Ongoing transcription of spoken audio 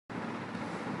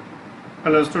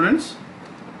Hello students.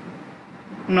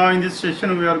 Now in this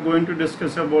session we are going to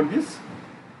discuss about this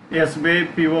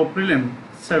SBI PO Prelim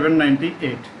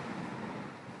 798.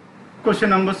 Question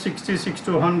number 66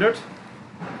 to 100.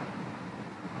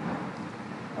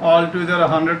 Altogether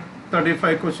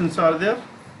 135 questions are there.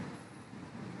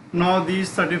 Now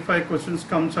these 35 questions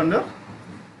comes under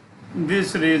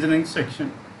this reasoning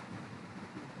section.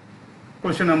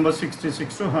 Question number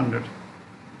 66 to 100.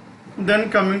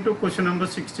 Then coming to question number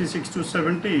 66 to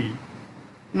 70.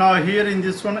 Now here in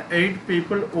this one, 8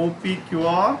 people O, P, Q,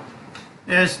 R,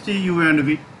 S, T, U and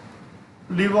V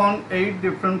live on 8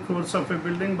 different floors of a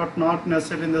building but not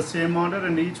necessarily in the same order,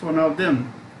 and each one of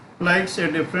them likes a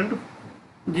different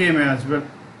game as well,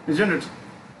 isn't it?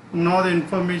 Now the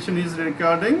information is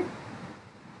regarding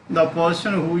the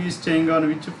person who is staying on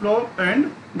which floor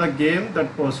and the game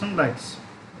that person likes.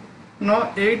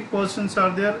 Now 8 persons are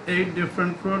there, 8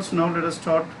 different floors. Now let us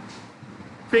start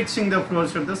fixing the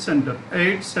floors at the center.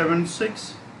 8, 7,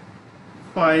 6,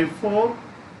 5, 4,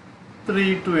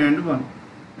 3, 2 and 1.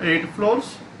 8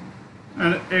 floors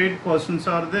and 8 persons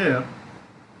are there.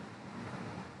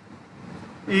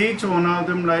 Each one of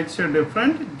them likes a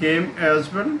different game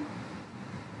as well.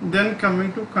 Then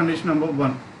coming to condition number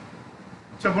 1.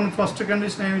 Suppose first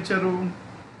condition ఏమి ఇచ్చారు?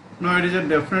 Now it is a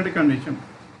definite condition.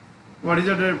 What is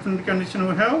the definite condition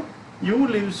we have? U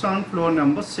lives on floor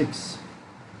number 6.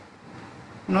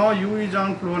 Now U is on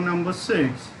floor number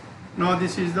 6. Now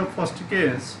this is the first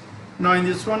case. Now in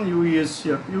this one U is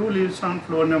here. U lives on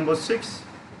floor number 6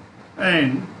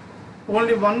 and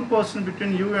only one person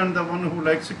between you and the one who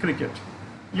likes cricket.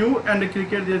 You and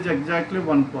cricket is exactly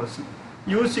one person.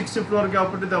 U 6th floor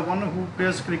కాబట్టి the one who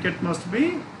plays cricket must be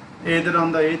either on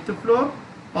the 8th floor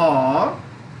or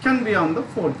can be on the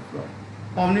 4th floor.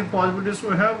 How many possibilities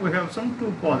we have? We have some 2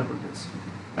 possibilities.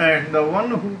 And the one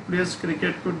who plays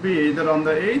cricket could be either on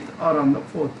the 8th or on the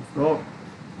 4th floor.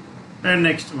 And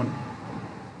next one.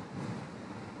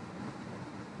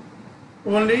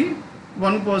 Only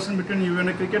one person between you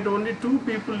and cricket. Only 2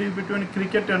 people live between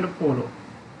cricket and polo.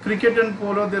 Cricket and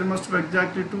polo, there must be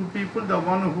exactly 2 people. The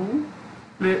one who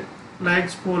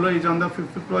likes polo is on the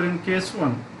 5th floor in case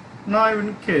 1. Now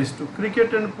in case 2. Cricket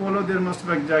and polo, there must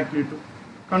be exactly 2.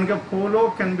 Kanaka polo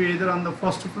can be either on the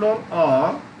 1st floor or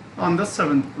on the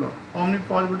 7th floor. How many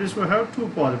possibilities we have? 2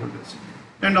 possibilities.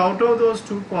 And out of those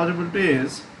 2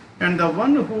 possibilities, and the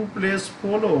one who plays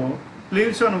polo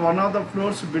lives on one of the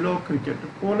floors below cricket.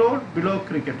 Polo below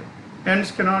cricket.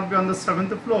 Hence cannot be on the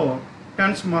 7th floor.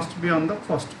 Hence must be on the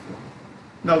 1st floor.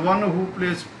 The one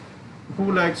who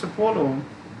likes polo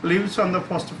lives on the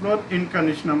 1st floor in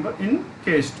condition number in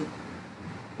case 2.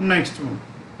 Next one.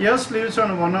 S lives on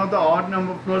one of the odd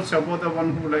number floors above the one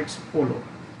who likes polo.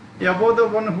 Above the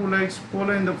one who likes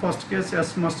polo in the first case, S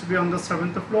must be on the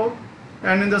 7th floor.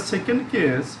 And in the second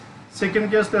case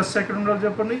the second one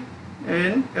Japanese,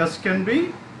 and S can be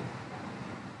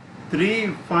 3,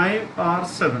 5 or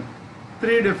 7.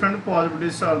 3 different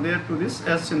possibilities are there to this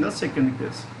S in the second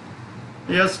case.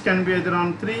 S can be either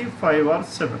on 3, 5 or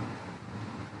 7.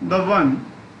 The one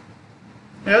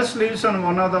S lives on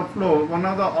one of the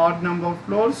odd number of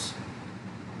floors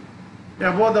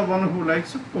above the one who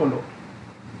likes polo.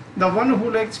 The one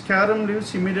who likes carom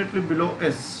lives immediately below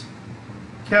S.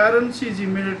 Caroms is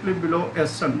immediately below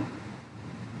S.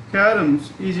 Caroms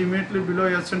is immediately below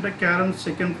S and caroms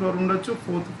 2nd floor undachu,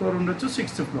 4th floor undachu,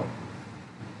 6th floor.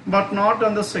 But not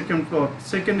on the 2nd floor.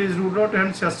 2nd is ruled out,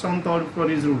 hence S on 3rd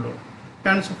floor is ruled out.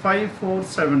 Hence 5, 4,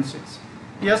 7, 6.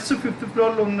 S 5th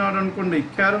floor lo unnadu anukondi,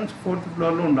 caroms 4th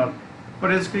floor lo undali,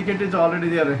 but as cricket is already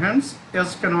there, hence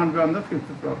S cannot be on the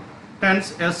 5th floor.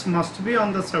 Hence S must be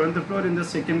on the 7th floor in the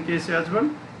second case as well,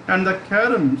 and the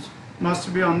caroms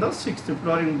must be on the 6th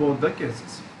floor in both the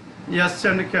cases. S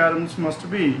and caroms must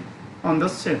be on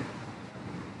the same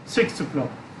 6th floor.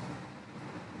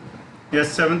 S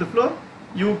 7th floor,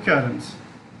 U caroms.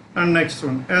 And next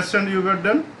one, S and U were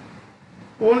done.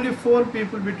 Only 4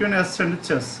 people between S and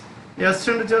chess. S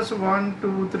and chess 1,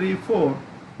 2, 3, 4.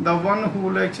 The one who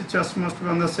likes chess must be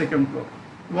on the 2nd floor.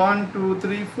 1, 2,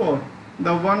 3, 4.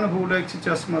 The one who likes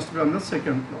chess must be on the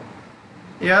 2nd floor.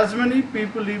 As many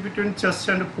people live between chess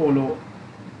and polo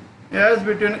as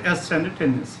between S and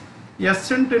tennis.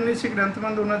 S and tennis ఇక్కడ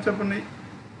ఎంతమంది ఉన్నారు చెప్పండి?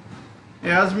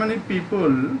 As many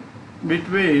people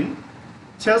between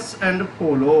chess and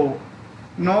polo.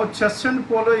 Now chess and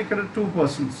polo ఇక్కడ 2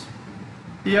 persons.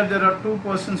 Here there are 2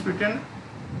 persons between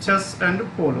chess and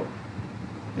polo.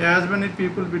 As many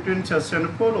people between chess and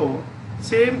polo,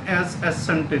 same as S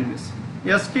and tennis.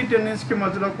 S ki tennis ki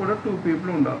madhyalo kuda 2 people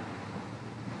undali.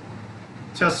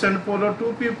 Chess and polo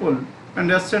 2 people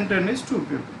and S and tennis 2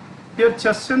 people. Here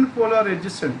chess and polo are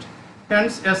adjacent.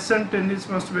 Hence S and tennis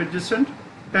must be adjacent.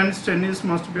 Hence tennis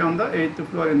must be on the 8th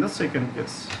floor in the second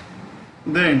case.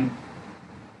 Then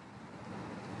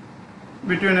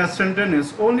between S and tennis,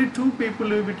 only two people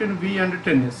live between V and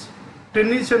tennis.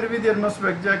 Tennis and V, there must be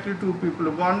exactly two people.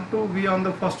 1, 2, V on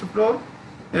the first floor.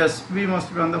 Yes, V must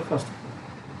be on the first floor.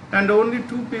 And only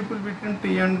two people between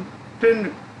T and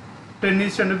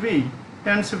tennis and V.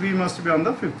 Hence V must be on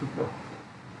the 5th floor.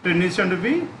 Tennis and V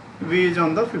is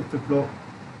on the 5th floor.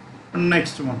 And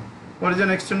next one. What is the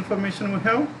next information we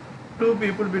have? Two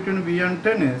people between V and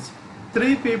tennis.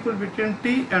 Three people between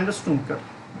T and snooker.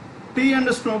 T and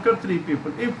snooker, three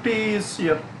people. If T is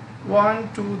here,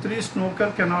 1, 2, 3, snooker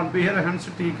cannot be here, hence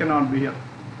T cannot be here.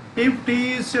 If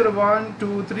T is here, 1,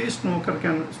 2, 3,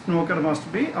 snooker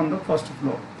must be on the first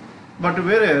floor. But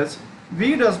whereas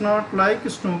V does not like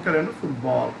snooker and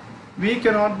football. V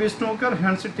cannot be snooker,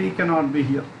 hence T cannot be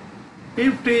here.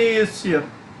 If T is here,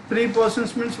 3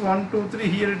 persons means 1, 2, 3,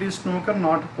 here it is snooker,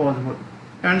 not possible.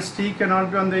 Hence T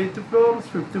cannot be on the 8th floor,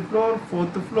 5th floor,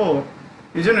 4th floor,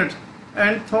 isn't it?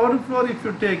 And 3rd floor if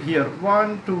you take here,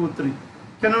 1, 2, 3,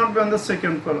 cannot be on the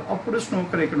 2nd floor. Appudu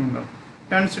snooker ikkada undalu.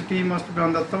 Hence T must be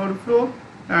on the 3rd floor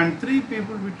and 3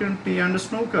 people between T and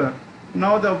snooker.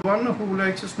 Now the one who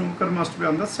likes snooker must be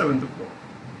on the 7th floor.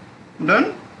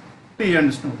 Done? T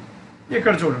and snooker.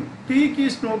 Ikkada chudandi. T ki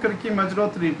snooker ki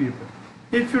madhyalo 3 people.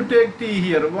 If you take T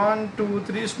here, 1, 2,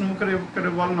 3, snooker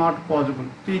ikkada not possible.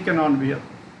 T cannot be here.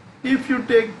 If you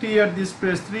take T at this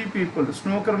place, 3 people,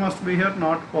 snooker must be here,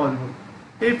 not possible.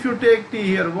 If you take T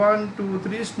here, 1, 2,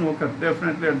 3, snooker,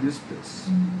 definitely at this place.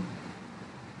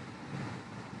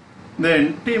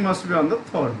 Then T must be on the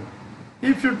 3rd one.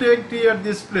 If you take T at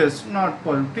this place, not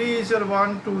possible. T is here,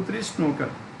 1, 2, 3, snooker,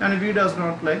 and V does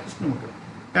not like snooker.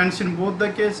 Hence in both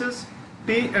the cases,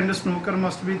 T and snooker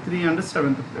must be 3 and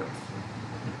 7th players.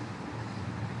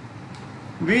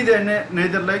 V then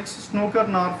neither likes snooker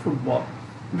nor football.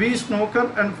 V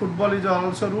snooker and football is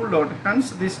also ruled out,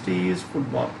 hence this T is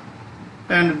football.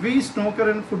 And V snooker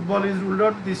and football is ruled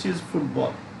out, this is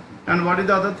football. And what is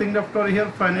the other thing left over here?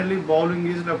 Finally bowling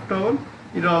is left over,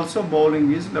 it also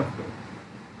bowling is left over.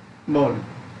 Bowling.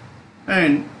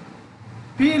 And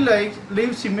P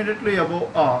lives immediately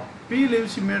above R. P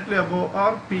lives immediately above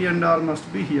R, P and R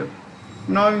must be here.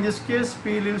 Now in this case,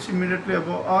 P lives immediately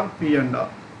above R, P and R.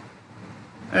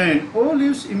 And O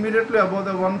lives immediately above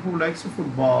the one who likes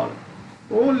football.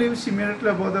 O lives immediately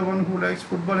above the one who likes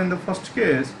football in the first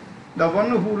case. The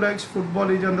one who likes football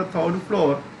is on the 3rd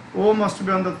floor. O must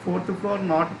be on the 4th floor,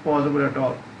 not possible at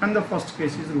all. And the first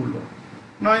case is ruled out.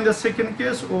 Now in the second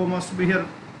case, O must be here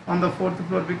on the 4th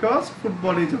floor because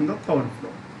football is on the 3rd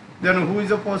floor. Then who is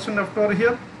the person left over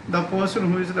here? The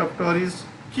person who is left over is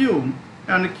Q,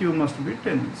 and Q must be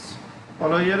tennis.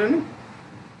 Follow here any?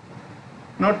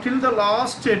 Now till the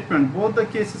last statement, both the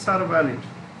cases are valid.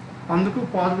 అందుకు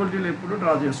పాసిబిలిటీలు ఎప్పుడు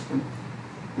draw చేసుకోండి.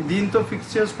 దీంతో fix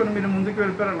చేసుకొని మీరు ముందుకు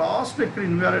వెళ్ళిపోయారు, లాస్ట్లో ఇక్కడ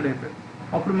ఇన్వాలిడ్ అయిపోయారు.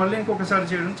 అప్పుడు మళ్ళీ ఇంకొకసారి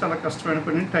చేయడం చాలా కష్టమైన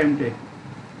పని, time take.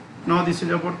 Now this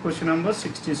is about question number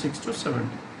 66 to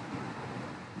 70.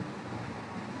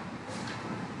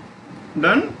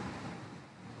 Done?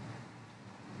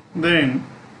 Then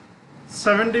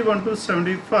 71 to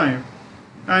 75,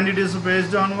 and it is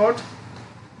based on what?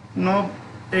 Now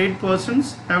 8 persons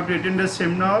have to attend a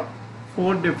seminar,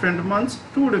 4 different months,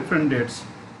 2 different dates.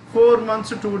 4 months,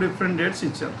 2 different dates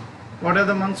each other. What are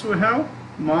the months we have?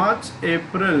 March,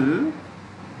 April.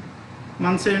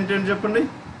 Months ఏంటి అని చెప్పండి?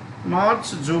 March,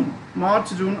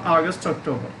 June, August,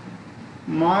 October.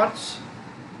 March,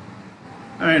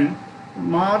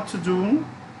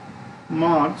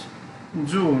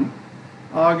 June,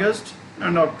 August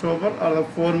and October are the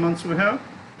 4 months we have.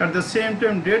 At the same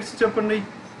time, dates చెప్పండి.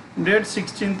 Date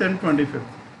 16th and 25th.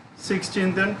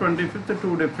 16th and 25th,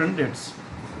 2 different dates.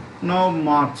 Now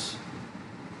March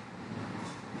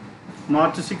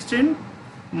 16,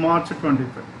 March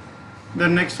 25. The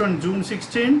next one, June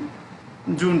 16,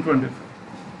 June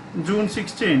 25. June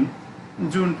 16,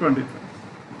 June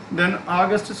 25. Then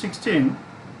August 16,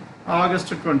 August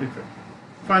 25.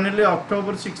 Finally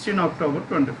October 16, October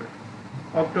 25.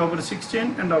 October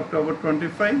 16 and October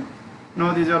 25.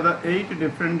 Now these are the 8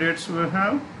 different dates we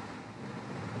have.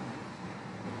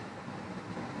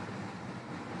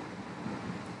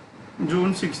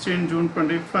 June 16, June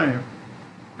 25,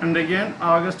 and again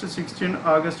August 16,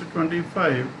 August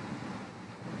 25,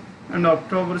 and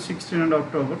October 16 and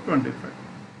October 25.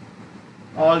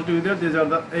 All together, these are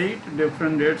the 8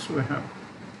 different dates we have.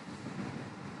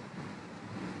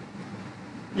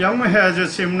 M has a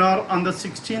seminar on the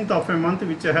 16th of a month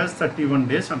which has 31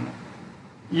 days.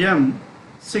 M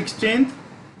 16th,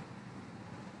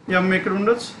 M ఎక్కడ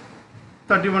ఉండొచ్చు?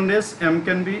 31 days, M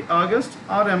can be August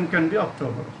or M can be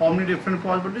October. How many different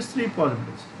possibilities? 3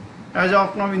 possibilities. As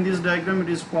of now in this diagram, it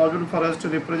is possible for us to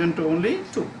represent only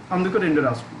 2.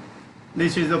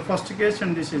 This is the first case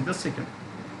and this is the second.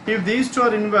 If these two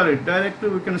are invalid, directly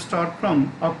we can start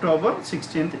from October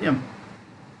 16th M.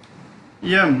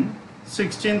 M,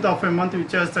 16th of a month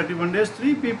which has 31 days,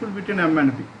 3 people between M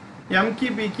and B. M ki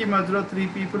B ki madhya 3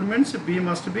 people means B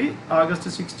must be August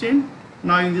 16.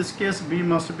 Now in this case B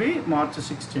must be March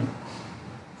 16.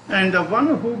 And the one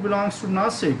who belongs to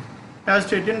Nasik has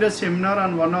to attend a seminar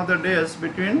on one of the days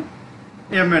between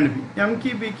M and B. M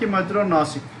ki B ki madhya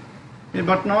Nasik,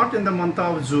 but not in the month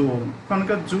of June.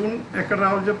 Kanaka June ekkada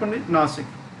ravali cheppandi? Nasik.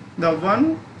 The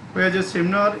one who has a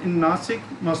seminar in Nasik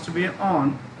must be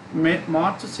on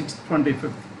March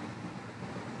 25th.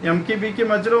 M ki B ki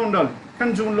madhyalo undali,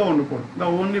 kan June lo undakodu. The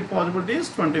only possibility is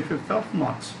 25th of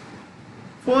March.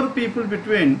 4 people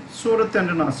between Surat and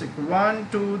Nasik. 1,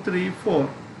 2, 3, 4.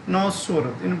 Now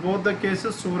Surat. In both the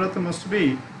cases, Surat must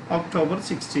be October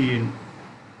 16.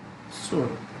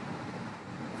 Surat.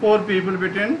 4 people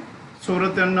between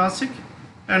Surat and Nasik.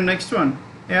 And next one.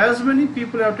 As many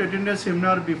people have to attend a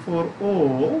seminar before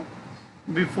O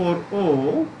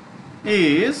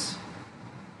is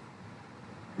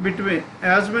between,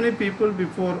 as many people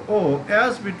before O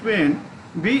as between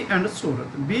B and Surat.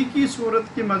 B ki Surat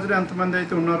ki madhya entamandi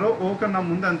aithe unnaro, O kanna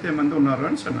mundu ante mandi unnaru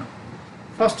ani annaru.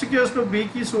 First case lo B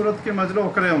ki Surat ki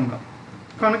madhyalo okare unnaru.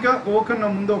 Kanuka O kanna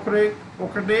mundu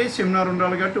okate seminar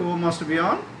undali kabatti O must be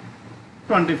on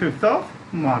 25th of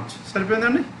March.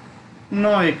 Saripindandi?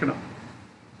 No ikkada.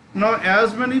 Now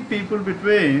as many people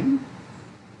between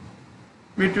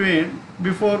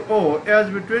before O as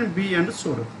between B and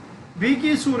Surat. B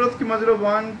ki Surat ki madhyalo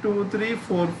 1, 2, 3,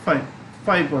 4,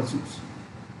 5 persons.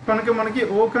 కనుక మనకి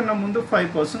ఓ కన్నా ముందు 5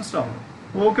 persons రావాలి.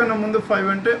 ఓ కన్నా ముందు 5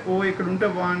 అంటే ఓ ఇక్కడ ఉంటే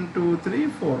 1, 2, 3,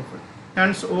 4, 5.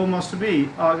 Hence O must be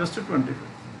August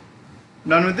 25th.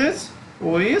 Done with this?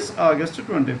 O is August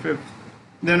 25th.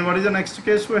 Then what is the next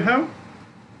case we have?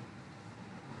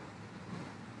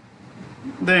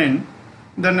 Then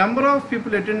the number of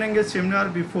people attending a seminar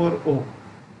before O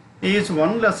is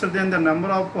 1 lesser than the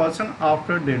number of person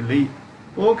after Delhi.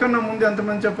 O కన్నా ముందు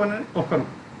ఎంతమంది చెప్పండి? ఒకరు.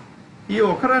 ఈ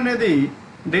ఒకరు అనేది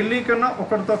ఢిల్లీ కన్నా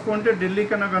ఒకరు తక్కువ ఉంటే ఢిల్లీ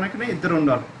కన్నా వెనకనే ఇద్దరు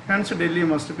ఉండాలి. Hence Delhi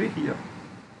must be here.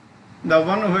 The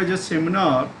one who he's a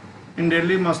seminar in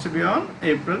Delhi must be on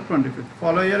April 25th.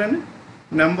 Follow year అండి.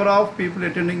 Number of people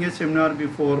attending A seminar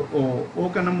before ఓ. ఓ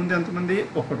కన్నా ముందు ఎంతమంది?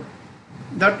 ఒకడు.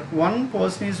 That one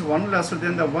person is 1 lesser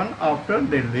than the one after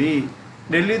Delhi.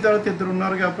 Delhi తర్వాత ఇద్దరు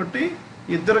ఉన్నారు కాబట్టి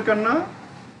ఇద్దరు కన్నా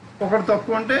ఒకడు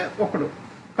తక్కువ అంటే ఒకడు,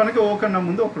 కనుక ఓ కన్నా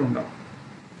ముందు ఒకడు ఉండాలి.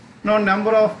 Now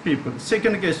number of people.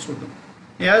 Second case చూద్దాం.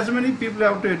 As many people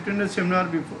have to attend a seminar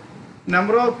before.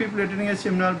 Number of people attending a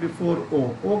seminar before O.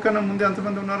 O కన్నా ముందు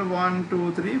ఎంతమంది ఉన్నారు? 1, 2,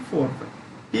 3, 4, 5.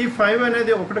 ఈ 5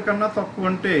 అనేది ఒకటి కన్నా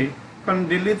తక్కువ అంటే కానీ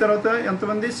ఢిల్లీ తర్వాత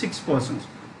ఎంతమంది? 6 persons.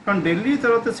 కానీ ఢిల్లీ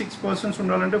తర్వాత 6 persons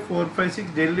ఉండాలంటే 4, 5,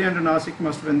 6 Delhi and Nashik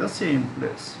must be in the same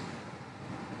place.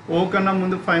 ఓ కన్నా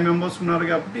ముందు 5 members ఉన్నారు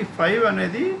కాబట్టి 5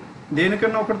 అనేది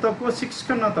దేనికన్నా ఒకటి తక్కువ? 6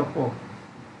 కన్నా తక్కువ.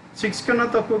 6 కన్నా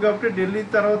తక్కువ కాబట్టి ఢిల్లీ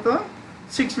తర్వాత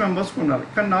 6 members ఉండాలి.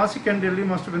 కానీ Nashik and Delhi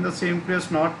must be in the same place.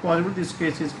 Not possible. This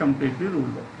case is completely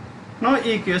ruled out. No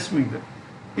ఈ కేసు మీకు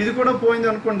ఇది కూడా పోయింది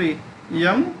అనుకోండి.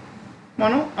 ఎం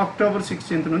మనం October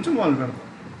 16th నుంచి మొదలు పెడతాం.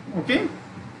 Okay.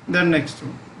 Then next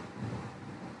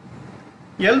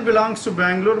L belongs to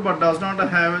Bengaluru but does not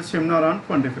have a seminar on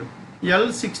 25th. L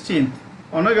 16th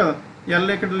అవునా కదా. ఎల్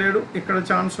ఇక్కడ లేడు, ఇక్కడ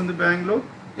ఛాన్స్ ఉంది. బెంగళూరు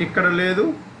ఇక్కడ లేదు,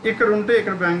 ఇక్కడ ఉంటే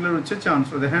ఇక్కడ బెంగళూరు వచ్చే ఛాన్స్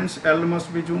ఉంది. Hence L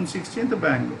must be June 16th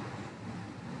Bengaluru.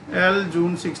 L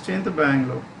June 16th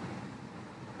Bangalore.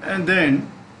 And then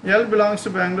L belongs to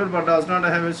Bangalore but does not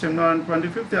have a seminar on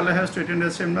 25th. L has to attend a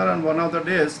seminar on one of the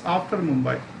days after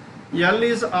Mumbai. L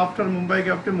is after Mumbai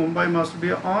captain. Mumbai must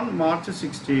be on March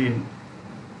 16.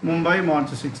 Mumbai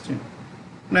March 16.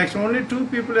 Next, only 2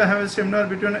 people have a seminar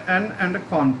between N and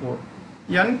Kanpur.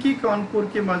 N ki Kanpur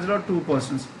ki madhyalo 2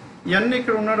 persons. N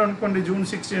ఇక్కడ ఉన్నాడు అనుకోండి June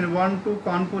 16. 1, 2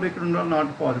 Kanpur ఇక్కడ ఉండాలి.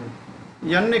 Not possible.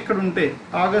 N ఇక్కడ ఉంటే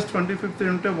August 25th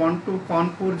ఉంటే 1, 2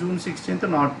 Kanpur June 16th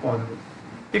not possible.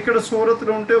 ఇక్కడ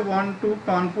సూరత్లో ఉంటే 1, 2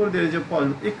 Kanpur there is a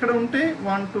possible. ఇక్కడ ఉంటే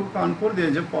 1, 2 Kanpur there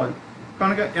is a possible.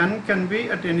 కనుక N can be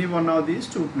at any one of these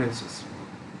 2 places.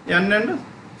 N and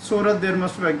Surat there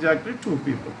must be exactly 2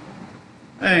 people.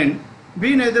 And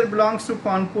B neither belongs to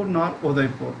Kanpur nor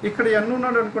Udaipur. ఇక్కడ N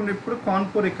ఉన్నాడు అనుకోండి. ఇప్పుడు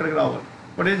కాన్పూర్ ఇక్కడికి రావాలి.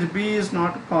 But is B is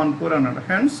not Kanpur అన్నాడు.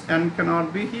 Hence N cannot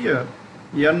be here.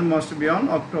 N must be on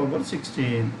October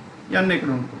 16. N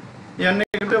ఇక్కడ ఉంటుంది. N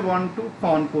ఇక్కడ 1, 2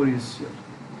 Kanpur is here.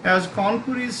 As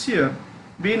Kanpur is here,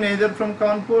 B neither from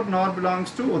Kanpur nor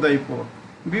belongs to Udaipur.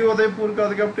 B Udaipur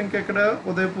కాదు కాబట్టి ఇంకెక్కడ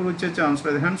ఉదయపూర్ వచ్చే chance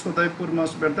లేదు. Hence Udaipur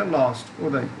must be at the last.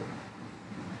 Udaipur.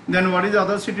 Then what is the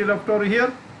other city left over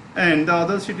here? And the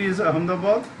other city is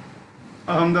Ahmedabad.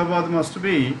 Ahmedabad must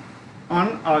be on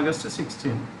August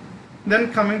 16.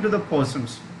 Then coming to the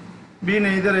persons. B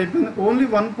neither only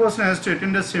one person has to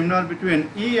attend a seminar between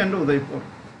E and Udaipur.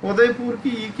 Udaipur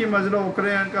ki E ki majlo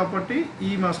okare kabatti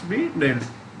E must be Delhi.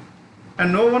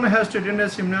 And no one has to attend a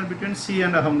seminar between C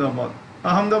and Ahmedabad.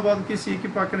 Ahmedabad ki C ki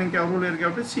pakkana inkevaru leru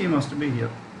kabatti C must be here.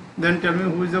 Then tell me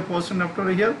who is the person left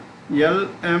over here? L,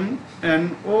 M,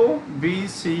 N, O, B,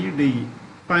 C, D.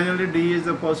 Finally D is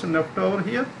the person left over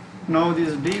here. Now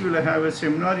this D will have a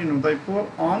seminar in Udaipur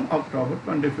on October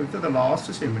 25th, the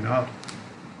last seminar.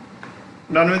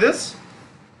 Done with this?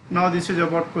 Now this is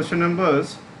about question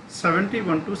numbers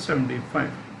 71 to 75.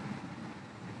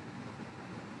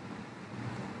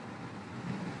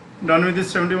 Done with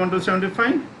this 71 to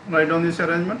 75? Write down this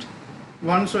arrangement.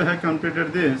 Once we have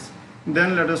completed this,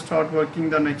 then let us start working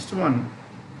the next one.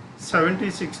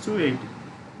 76 to 80.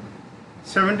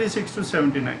 76 to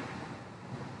 79.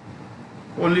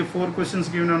 Only 4 questions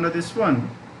given under this one.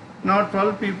 Now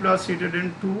 12 people are seated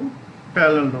in 2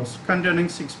 parallel rows containing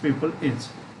 6 people each,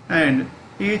 and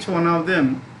each one of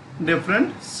them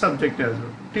different subject as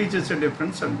well, teaches a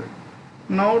different subject.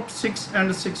 Now 6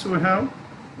 and 6 we have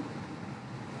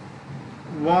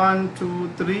 1, 2,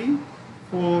 3,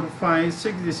 4, 5,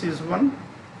 6. This is 1,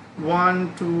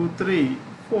 1, 2, 3,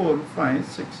 4, 5,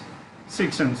 6,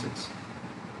 6 and 6.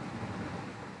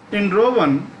 In row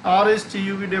 1, R is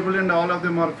TUV double and all of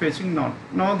them are facing north.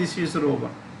 Now this is row 1.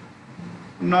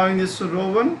 Now in this row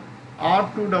 1,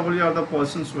 R2W are the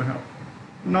persons we have.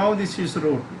 Now this is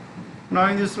row 2. Now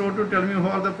in this row 2, tell me who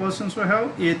are the persons we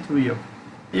have? A through F.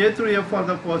 A through F are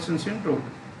the persons in row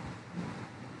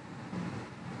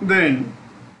 2. Then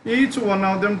each one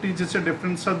of them teaches a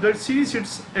different subject. C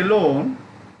sits alone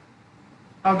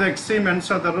of the extreme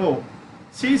ends of the row.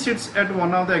 C sits at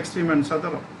one of the extreme ends of the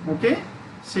row. Okay?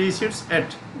 C sits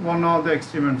at one of the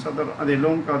extreme ends of the row. Adi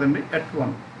alone kadandi, at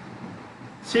one.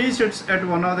 C sits at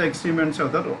one of the extreme ends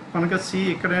of the row. Kanaka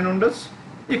C ikkadaina undochu,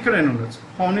 ikkadaina undochu.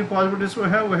 How many possibilities we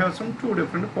have? We have some 2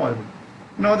 different possibilities.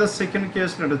 Now the second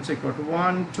case, let us check out.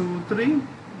 1, 2, 3,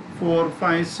 4,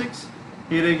 5, 6.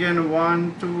 Here again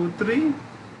 1, 2, 3,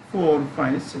 4,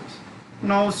 5, 6.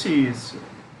 Now C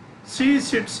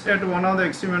sits at one of the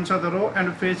extreme ends of the row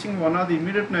and facing one of the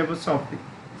immediate neighbors of T.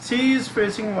 C is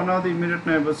facing one of the immediate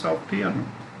neighbors of T. And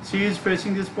C is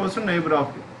facing this person, neighbor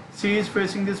of T. C is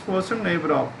facing this person,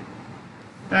 neighbor of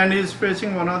T. And he is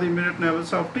facing one of the immediate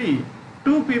neighbors of T.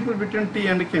 2 people between T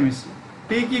and chemistry.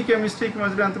 T ki chemistry ki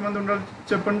majlo entamandi undali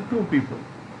cheppandi? 2 people.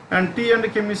 And T and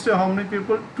chemistry, how many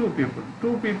people? 2 people.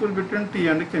 2 people between T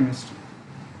and chemistry.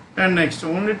 And next,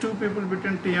 only 2 people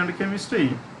between T and chemistry.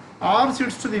 R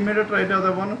sits to the immediate right of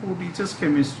the one who teaches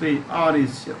chemistry. R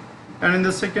is here. And in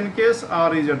the second case,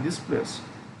 R is at this place.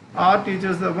 R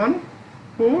teaches the one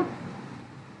who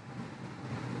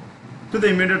to the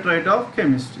immediate right of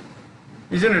chemistry.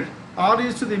 Isn't it? R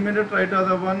is to the immediate right of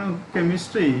the one who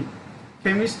chemistry.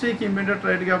 Chemistry ki immediate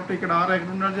right kabatti ikkada R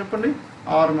ekkada unnadu cheppandi?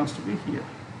 R must be here.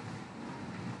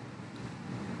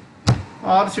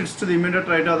 R sits to the immediate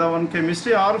right of the one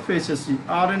chemistry. R faces C.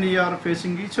 R and E are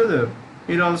facing each other.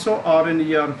 Here also R and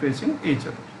E are facing each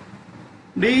other.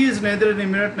 D is neither an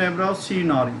immediate neighbor of C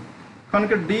nor E.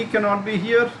 Kanaka D cannot be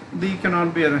here, D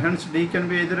cannot be here. Hence D can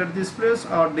be either at this place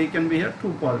or D can be here.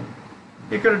 2 possible.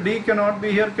 Ikkada D cannot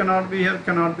be here, cannot be here,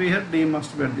 cannot be here. D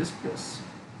must be at this place.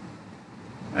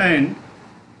 And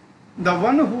the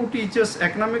one who teaches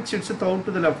economics sits out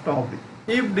to the left of D.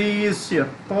 If D is here,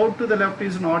 out to the left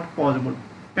is not possible.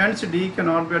 Hence D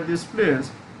cannot be at this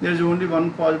place. There is only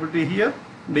one possibility here.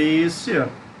 D is here.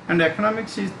 And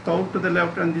economics is out to the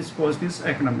left and this person is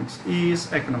economics. E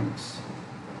is economics.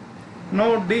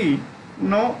 Now D,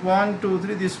 now 1, 2,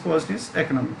 3, this person is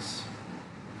economics.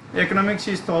 Economics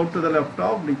is out to the left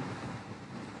of D.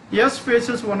 S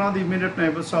faces one of the immediate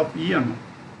neighbors of E and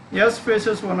S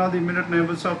faces one of the immediate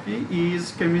neighbors of E. E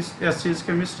is S is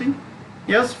chemistry.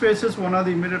 S faces one of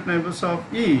the immediate neighbors of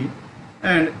E,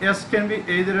 and S can be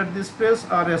either at this place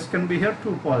or S can be here.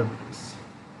 2 possibilities.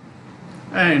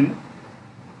 And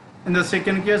in the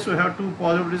second case, we have 2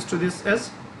 possibilities to this S,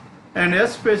 and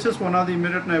S faces one of the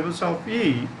immediate neighbors of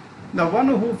E. The one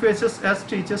who faces S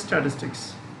teaches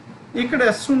statistics. Ikkada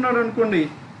S unnadu anukondi,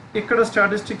 ikkada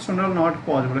statistics unnadu not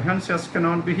possible. Hence S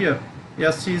cannot be here.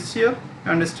 S is here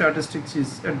and statistics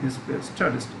is at this place.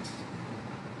 Statistics.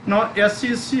 Now S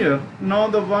is here. Now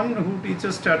the one who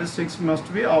teaches statistics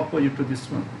must be opposite to this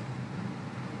one.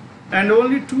 And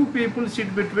only 2 people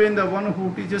sit between the one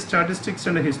who teaches statistics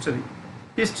and history.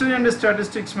 History and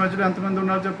statistics మధ్యలో ఎంతమంది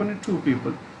ఉన్నారు చెప్పండి? 2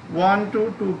 people. 1 to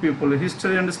 2 people.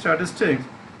 History and statistics.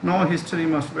 Now history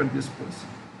must be at this place.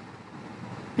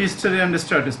 History and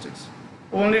statistics.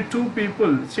 Only 2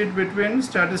 people sit between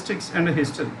statistics and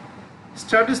history.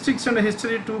 Statistics and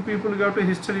history, 2 people go to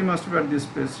history must be at this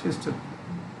place. History.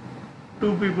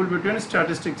 2 people between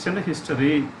statistics and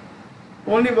history.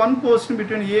 Only 1 person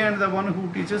between A and the one who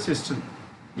teaches history.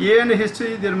 A and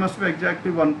history, there must be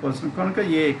exactly 1 person. Kanaka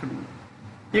A ikkada.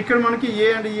 Ikkada manaki A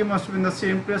and E must be in the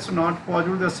same place. Not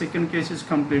possible. The second case is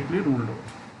completely ruled out.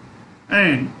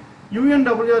 And U and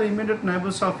W are immediate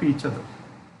neighbors of each other.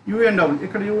 U and W.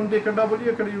 Ikkada U unte ikkada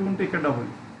W. Ikkada U unte ikkada W.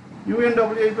 U and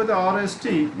W ayipothe RST.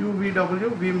 U V W.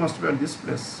 V must be at this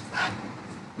place.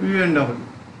 U and W.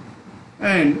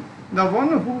 And the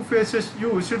one who faces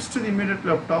U sits to the immediate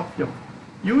left of F.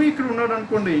 U ikkada unnadu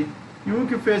anukondi. U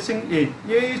ki facing A.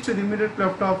 A is to the immediate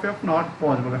left of F, not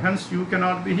possible. Hence U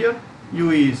cannot be here. U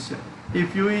is here. If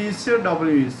U is here,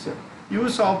 W is here.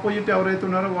 U's opposite ఎవరైతే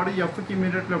ఉన్నారో వాడు F కి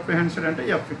immediate left hand side అంటే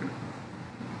F ఇక్కడ.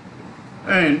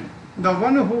 And the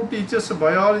one who teaches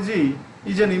biology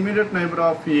is an immediate neighbor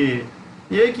of A.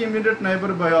 A ki immediate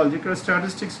neighbor biology. ఇక్కడ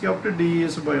statistics కాబట్టి D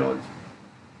is biology.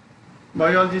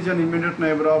 Biology is an immediate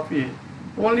neighbor of A.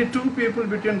 Only 2 people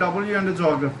between W and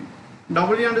geography.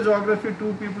 W and geography, 2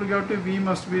 people go to V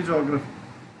must be geography.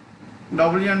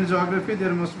 W and geography,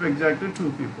 there must be exactly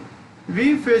 2 people.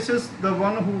 V faces the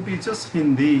one who teaches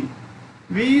Hindi.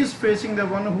 V is facing the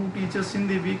one who teaches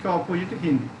Hindi. V ka opposite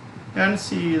Hindi. And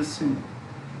C is Hindi.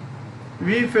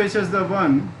 V faces the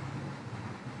one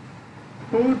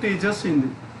who teaches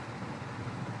Hindi.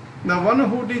 The one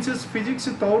who teaches physics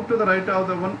is thought to the right of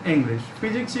the one English.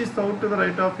 Physics is thought to the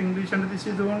right of English, and this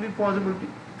is the only possibility.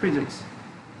 Physics.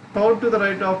 Thought to the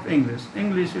right of English.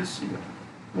 English is here.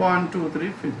 1, 2, 3,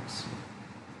 physics.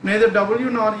 Neither W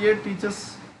nor A teaches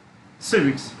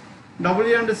civics.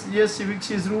 W and A civics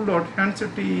is ruled out, hence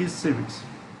T is civics.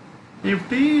 If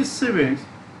T is civics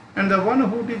and the one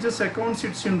who teaches accounts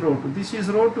sits in row 2, this is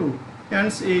row 2,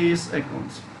 hence A is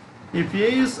accounts. If A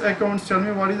is accounts, tell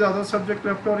me what is the other subject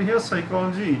left over here?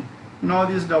 Psychology. Now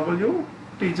this W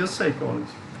teaches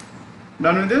psychology.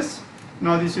 Done with this?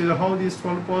 Now this is how these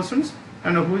 12 persons.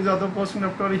 And who is the other person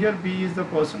left over here? B is the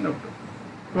person left over.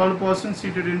 12 persons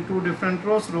seated in 2 different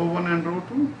rows, row 1 and row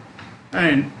 2.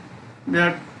 And there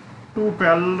are 2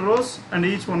 parallel rows and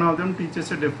each one of them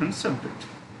teaches a different subject.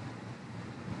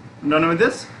 Done with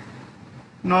this?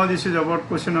 Now this is about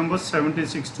question number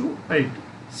 76 to 80,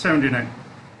 79.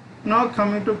 Now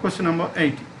coming to question number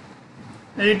 80.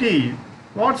 80.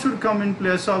 What should come in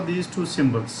place of these 2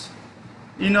 symbols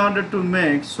in order to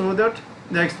make so that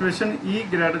the expression E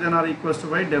greater than or equals to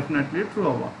Y definitely true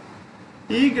అవ్వాలి.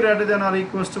 E greater than or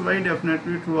equals to Y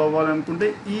definitely true అవ్వాలనుకుంటే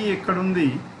E ఎక్కడ ఉంది,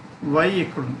 Y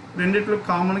ఎక్కడ ఉంది, రెండిట్లో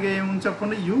కామన్గా ఏముంది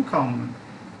చెప్పండి? U కామన్ ఉంది.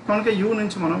 కనుక U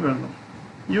నుంచి మనం వెళ్దాం.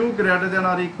 U greater than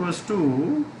or equals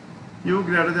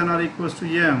to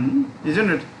M,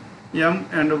 isn't it? M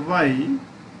and Y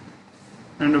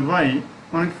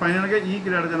మనకి ఫైనల్గా E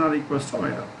greater than or equals to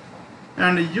Y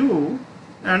and U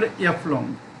and F లో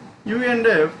ఉంది. U and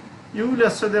F, U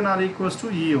lesser than or equals to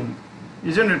E ఉంది,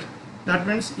 isn't it? That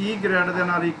means E greater than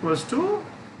or equals to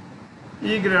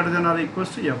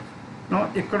F. Now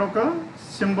ఇక్కడ ఒక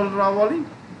symbol రావాలి,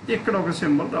 ఇక్కడ ఒక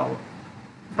symbol రావాలి.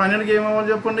 ఫైనల్గా ఏమవ్వాలి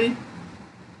చెప్పండి?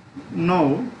 Now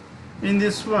in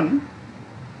this one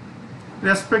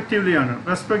respectively అన్నాడు.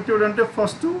 రెస్పెక్టివ్లీ అంటే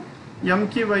ఫస్ట్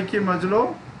ఎంకి వైకి మధ్యలో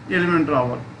ఎలిమెంట్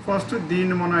రావాలి. ఫస్ట్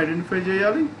దీన్ని మనం ఐడెంటిఫై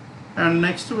చేయాలి and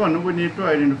next one we need to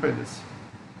identify this.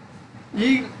 E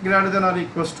greater than are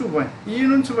equals to Y. ఈ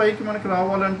నుంచి వైకి మనకి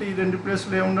రావాలంటే ఈ 2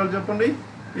 ప్లేసులు ఏమి ఉండాలి చెప్పండి?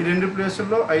 ఈ 2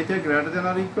 ప్లేసుల్లో అయితే greater than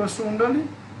are equals to ఉండాలి,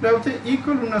 లేకపోతే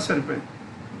ఈక్వల్ ఉన్నా సరిపోయింది.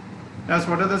 As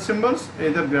what are the symbols?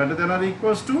 either greater than are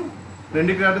equals to,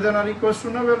 2 greater than are equals to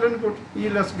ఉన్నా వెల్ అండ్ గుడ్. ఈ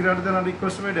less greater than are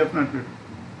equals to Y definitely.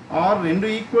 Are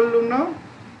 2 equal ఉన్నా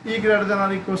ఈ greater than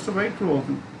are equals to Y true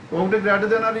అవుతుంది. 1 greater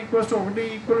than are equals to 1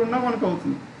 equal ఉన్నా మనకు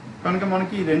అవుతుంది. కనుక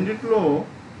మనకి ఈ రెండిట్లో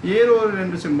ఏ రోజు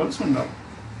 2 సింబల్స్ ఉండాలి,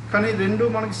 కానీ 2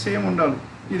 మనకి సేమ్ ఉండాలి.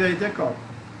 ఇదైతే కాదు,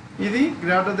 ఇది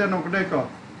గ్రేటర్ దెన్ ఒకటే కాదు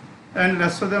అండ్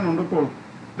లెస్సర్ దెన్ ఉండకూడదు.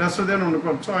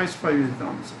 Choice 5 is the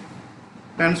answer.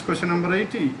 Hence question number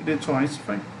 80, it is choice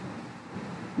 5.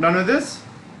 Done with this?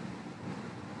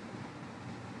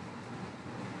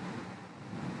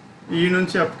 E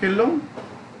నుంచి Fకి వెళ్ళాం,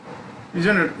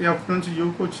 isn't it? F నుంచి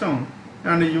Uకి వచ్చాం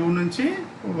అండ్ U నుంచి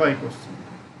Yకి వస్తాం.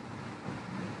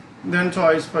 Then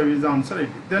choice 5 is the answer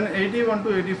 80. Then 81 to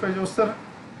 85 చూస్తారా?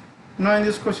 Now in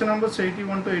this question numbers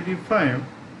 81 to 85,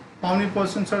 how many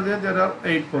persons are there? There are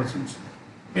 8 persons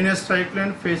in a straight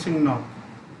line facing north.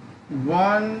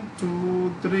 1,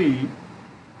 2, 3,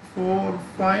 4,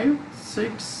 5,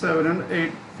 6, 7 and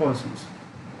 8 persons,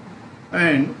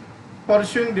 and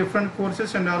pursuing different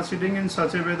courses and are sitting in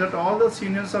such a way that all the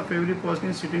seniors of every person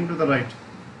is sitting to the right.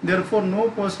 Therefore, no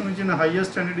person which in the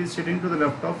highest standard is sitting to the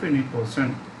left of any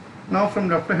person. Now from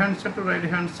left hand side to right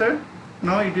hand side,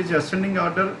 now it is ascending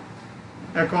order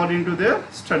according to their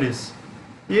studies.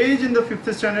 A is in the 5th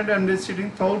standard and is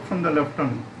sitting third from the left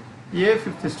hand. A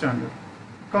 5th standard.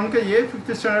 కనుక ఏ 5th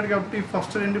standard కాబట్టి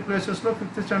first రెండు ప్లేసెస్లో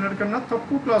 5th standard కన్నా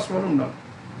తక్కువ class వాళ్ళు ఉండాలి.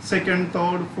 Second,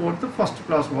 third, fourth first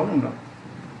class వాళ్ళు ఉండాలి.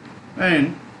 And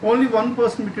only 1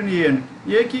 person between A and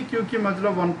ఏకి క్యూకి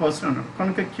మధ్యలో 1 person అన్నాడు.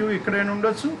 కనుక క్యూ ఇక్కడైనా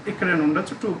ఉండొచ్చు, ఇక్కడైనా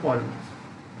ఉండొచ్చు, 2 possibles.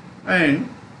 And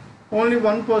only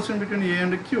 1 person between A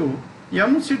and queue.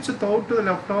 M sits third to the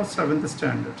left of 7th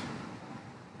standard.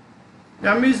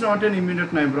 M is not an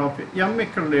immediate neighbour of ఏ. ఎం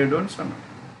ఇక్కడ లేడు అని అన్నాడు.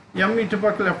 ఎం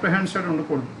ఇటుపక్క లెఫ్ట్ హ్యాండ్ సైడ్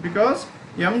ఉండకూడదు. Because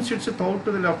M sits third to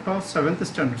the left of 7th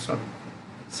standard,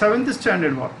 7th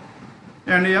standard what?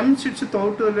 And M sits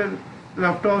third to the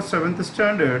left of 7th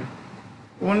standard,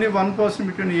 only 1 person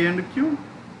between A and Q,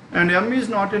 and M is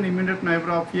not an immediate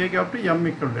neighbor of A కాబట్టి M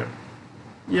ఇక్కడ లేడు.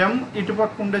 M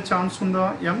ఇటుపక్క ఉండే chance ఉందా?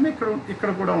 M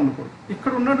ఇక్కడ కూడా ఉండకూడదు.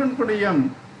 ఇక్కడ ఉన్నాడు అనుకోండి M,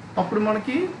 అప్పుడు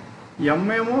మనకి M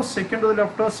ఏమో second to the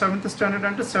left of 7th standard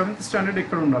అంటే 7th స్టాండర్డ్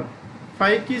ఇక్కడ ఉండాలి.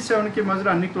 5కి 7కి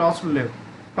మధ్యలో అన్ని క్లాసులు లేవు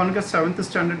కనుక 7th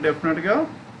స్టాండర్డ్ డెఫినెట్గా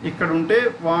ఇక్కడ ఉంటే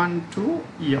 1, 2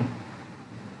 M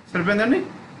సరిపోయిందండి.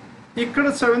 ఇక్కడ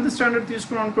 7th స్టాండర్డ్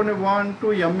తీసుకున్నాం అనుకోండి 1,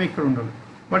 2 M ఇక్కడ ఉండాలి.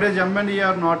 But as M and E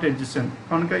are not adjacent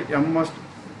కనుక M must,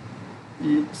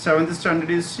 7th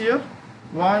standard is here,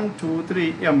 1, 2,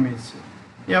 3 M is here.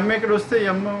 M ఇక్కడ వస్తే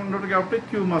M ఉండదు కాబట్టి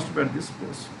Q must be at this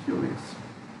place. Q is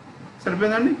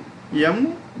సరిపోయిందండి. M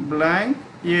blank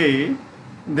A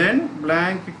then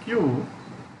blank Q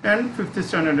and 5th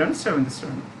standard and 7th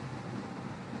standard.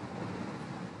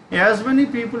 As many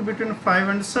people between 5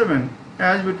 and 7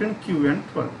 as between Q and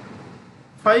 12.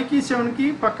 5కి 7కి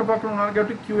పక్క పక్కన ఉన్నారు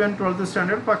కాబట్టి Q and 12th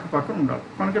standard పక్క పక్కన ఉండాలి.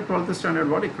 కనుక 12th standard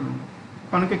వాడు ఇక్కడ ఉండాలి.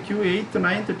 కనుక Q 8th,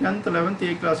 9th, 10th, 11th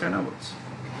ఏ క్లాస్ అయినా అవ్వచ్చు.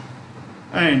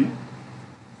 And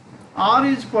R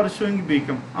is pursuing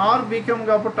BCom. R BCom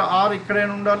కాబట్టి R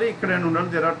ఇక్కడైనా ఉండాలి, ఇక్కడైనా ఉండాలి.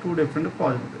 There are 2 different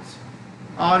possibilities.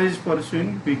 R is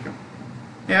pursuing BCom.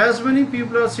 As many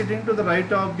people are sitting to the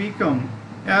right of BCom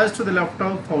as to the left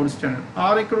of 3rd standard.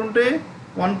 R ఇక్కడ ఉంటే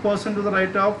 1 person to the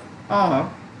right of R,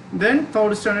 then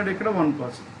 3rd standard ఇక్కడ 1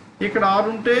 person. ఇక్కడ R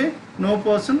ఉంటే no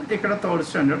person, ఇక్కడ 3rd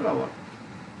standard రావాలి.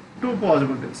 2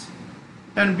 possibilities.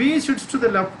 And B sits to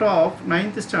the left of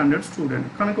 9th standard student.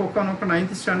 కనుక ఒకనొక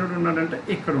 9th standard ఉన్నాడంటే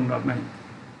ఇక్కడ ఉండాలి 9th.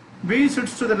 B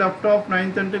sits to the left of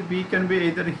 9th అంటే B can be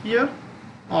either here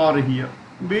or here.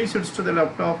 B sits to the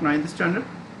left of 9th standard.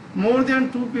 More than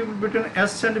 2 people between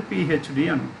S and PhD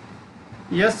and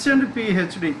S and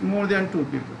PhD more than 2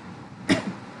 people.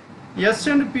 S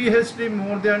and PhD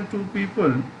more than 2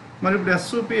 people. మరి ఇప్పుడు S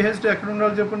PhD ఎక్కడ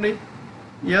ఉండాలి చెప్పండి?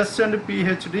 S and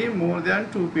PhD more than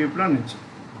 2 people అని ఇచ్చి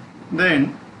then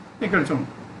ఇక్కడ చూడండి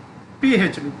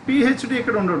PhD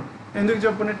ఇక్కడ ఉండడు. ఎందుకు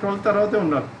చెప్పండి? 12 తర్వాతే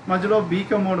ఉండాలి. మధ్యలో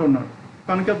BCom కూడా ఉన్నాడు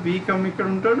కనుక BCom ఇక్కడ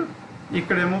ఉంటాడు,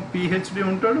 ఇక్కడేమో PhD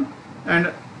ఉంటాడు. And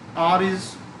R is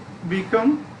BCom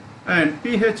and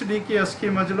PhDకి Sకి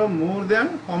మధ్యలో more than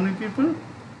how many people?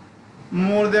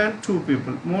 More than 2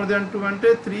 people. More than 2 అంటే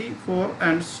 3, 4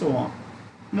 and so on.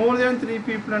 More than 3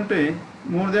 people అంటే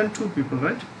more than 2 people,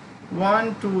 right?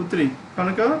 1, 2, 3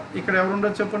 కనుక ఇక్కడ ఎవరు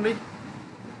ఉండొచ్చు చెప్పండి?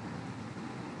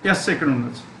 S ఇక్కడ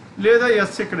ఉండొచ్చు లేదా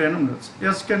S ఇక్కడైనా ఉండొచ్చు.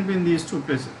 S can be in these 2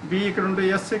 places. B ఇక్కడ ఉంటే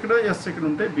S ఇక్కడ, S ఇక్కడ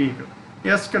ఉంటే B ఇక్కడ.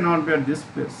 S cannot be at this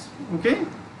place. Okay?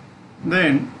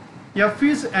 Then F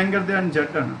is younger than Z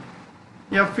అన్న.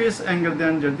 F is younger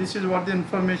than Z. This is what the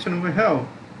information we have.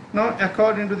 Now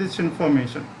according to this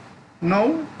information, now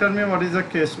tell me what is the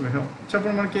case we have.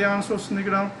 చెప్పండి మనకి ఏ answer వస్తుంది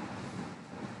ఇక్కడ?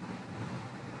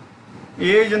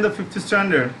 Age in the 5th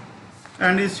standard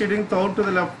and is sitting third to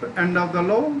the left end of the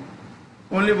law.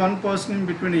 Only 1 person in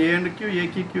between A and Q. A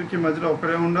కి Q కి మధ్యలో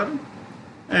ఒకరే ఉన్నారు.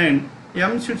 And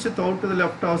M sits third to the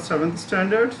left of 7th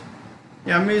standard.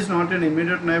 M is not an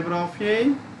immediate neighbor of A.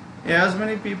 As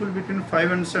many people between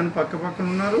 5 and 7 పక్క పక్కన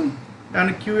ఉన్నారు. And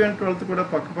Q and 12th కూడా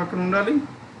పక్క పక్కన ఉండాలి.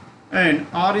 And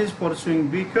R is pursuing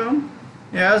BCom.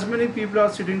 As many people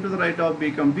are sitting to the right of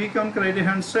BCom. BCom కి right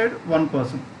hand side 1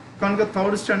 person. కనుక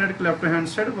 3rd standard కి left hand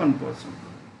side 1 person.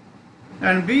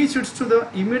 And B sits to the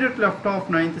immediate left of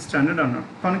 9th standard అన్నాడు.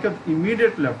 కనుక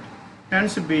immediate left.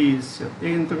 Hence B is here.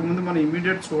 ఇంతకు ముందు మనం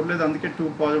immediate చూడలేదు అందుకే 2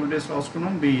 possibilities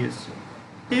రాసుకున్నాం. B is here.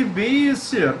 If B is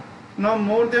here, now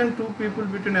more than 2 people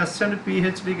between S and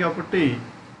PhD కాబట్టి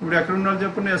ఇప్పుడు ఎక్కడ ఉండాలి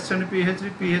చెప్పండి? S and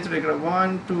PhD ఇక్కడ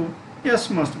 1, 2 S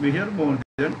must be here more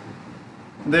than.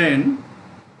 Then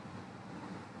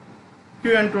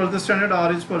Q and 12th standard,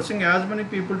 R is pursuing as many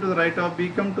people to the right of B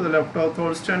come to the left of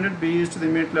 3rd standard, B is to the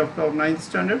immediate left of 9th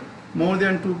standard, more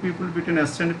than 2 people between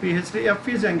S and PhD, F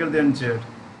is younger than Z.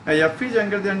 F is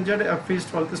younger than Z, F is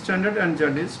 12th standard and Z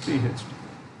is PhD.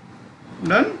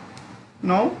 Done?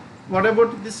 Now, what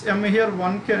about this M here?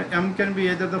 M can be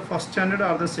either the first standard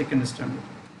or the second standard.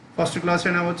 First class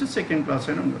and avachchu, second class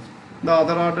and avachchu. The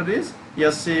other order is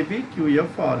SAB,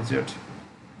 QF, RZ.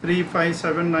 3, 5,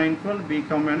 7, 9, 12, B,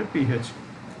 Com and PH.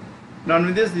 Done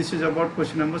with this. This is about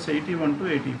question numbers 81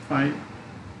 to 85.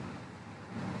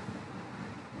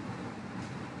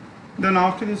 Then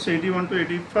after this 81 to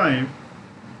 85,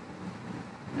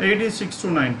 86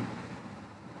 to 90.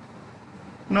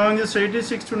 Now in this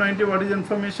 86 to 90, what is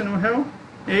information we have?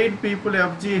 8 people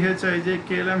F, G, H, I, J,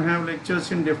 K, L, M have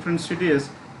lectures in different cities,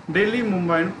 Delhi,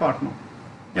 Mumbai and Patna.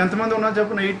 ఎంతమంది ఉన్నా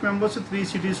చెప్పండి 8 members 3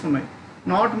 cities ఉన్నాయి.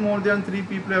 Not more than 3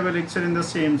 people have a lecture in the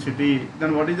same city.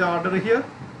 Then what is the order here?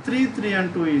 3, 3 and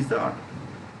 2 is the order.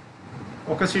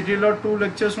 ఒక సిటీలో 2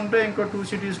 lectures ఉంటాయి, ఇంకో 2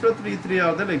 cities లో 3, 3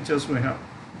 are the lectures we have.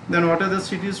 Then what are the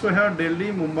cities we have? Delhi,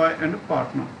 Mumbai and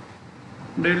Patna.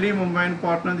 Delhi, Mumbai and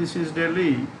Patna. This is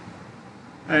Delhi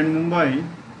and Mumbai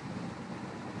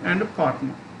and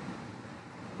Patna.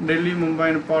 Delhi, Mumbai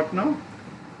and Patna.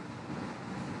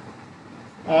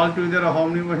 All together how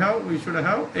many we have? We should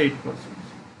have 8 persons.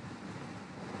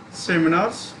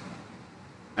 Seminars,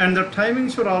 and the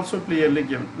timings are also clearly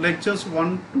given. Lectures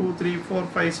 1, 2, 3, 4,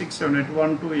 5, 6, 7, 8,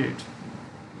 1 to 8.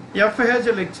 F has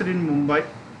a lecture in Mumbai,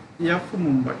 F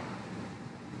Mumbai,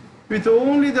 with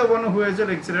only the one who has a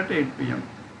lecture at 8 p.m.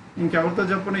 ఇంకెవరితో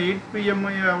చెప్పిన 8 p.m.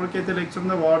 ఎవరికైతే lecture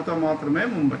ఉందో వాడితో మాత్రమే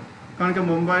ముంబై. కనుక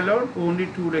ముంబైలో only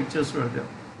 2 lectures పెడతారు.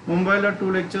 ముంబైలో 2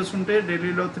 lectures ఉంటే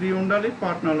ఢిల్లీలో 3 ఉండాలి,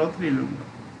 పాట్నాలో 3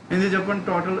 ఉండాలి. ఎందుకు చెప్పండి?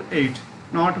 Total 8,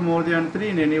 not more than 3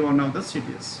 in any one of the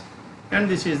cities. And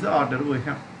this is the order we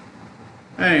have.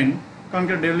 And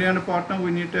conquer Delhi and Patna,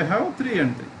 we need to have 3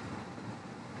 and 3.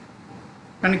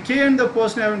 And K and the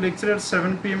person having lecture at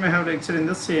 7 p.m. have lecture in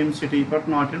the same city but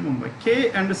not in Mumbai. K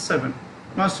and 7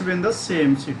 must be in the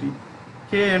same city.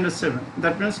 K and 7.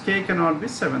 That means K cannot be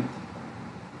 7th.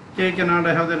 K cannot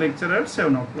have the lecture at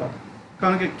 7 o'clock.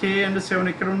 కనుక K and 7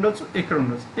 ఇక్కడ ఉండొచ్చు, ఇక్కడ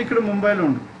ఉండొచ్చు, ఇక్కడ ముంబైలో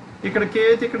ఉండదు. ఇక్కడ K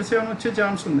అయితే ఇక్కడ 7 వచ్చే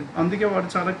ఛాన్స్ ఉంది. అందుకే వాడు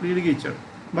చాలా క్లియర్గా ఇచ్చాడు.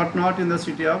 But not in the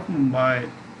city of Mumbai.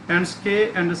 Hence K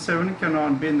and 7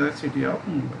 cannot be in the city of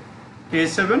Mumbai.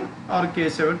 K7 or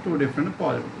K7, 2 different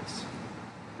possibilities.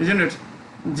 Isn't it?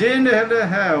 J and L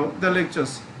have the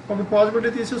lectures. ఒక పాసిబిలిటీ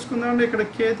తీసేసుకుందామండి. ఇక్కడ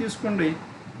K తీసుకోండి,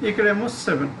 ఇక్కడేమో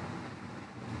 7.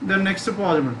 Then next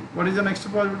possibility. What is the next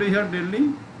possibility here? Delhi.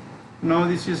 Now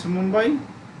this is Mumbai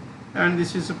and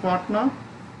this is Patna.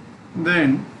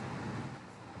 Then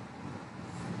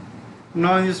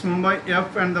now this Mumbai, F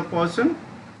and the person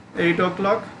 8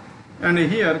 o'clock, and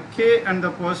here K and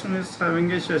the person is having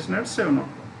a session at 7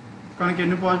 o'clock. కనుక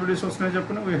ఎన్ని possibilities వస్తున్నాయో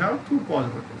చెప్పిన we have 2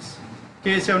 possibilities.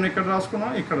 K7 ఇక్కడ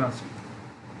రాసుకున్నాం, ఇక్కడ రాసుకున్నాం.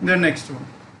 Then next one.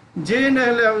 J and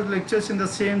L have lectures in the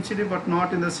same city but not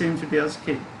in the same city as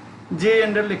K. J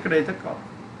and L ఇక్కడైతే కాదు,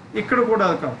 ఇక్కడ కూడా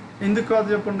కాదు. ఎందుకు కాదు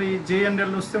చెప్పండి? J and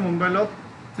L వస్తే ముంబైలో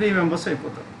 3 members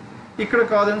అయిపోతారు. ఇక్కడ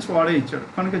కాదని వాడే ఇచ్చాడు.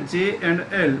 కనుక J and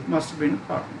L must be in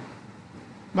Patna.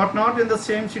 But not in the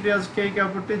same city as K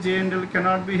కాబట్టి J and L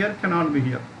cannot be here, cannot be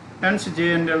here. Hence J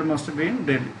and L must be in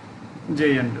Delhi. J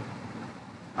and L.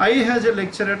 I has a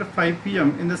lecture at 5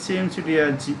 p.m. in the same city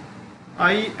as G.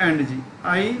 I and G.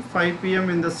 I 5 p.m.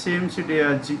 in the same city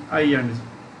as G. I and G.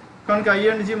 కనుక I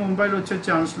and G ముంబైలో వచ్చే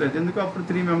chance లేదు. ఎందుకు? అప్పుడు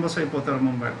 3 members అయిపోతారు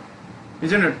ముంబైలో.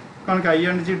 Isn't it? కనుక I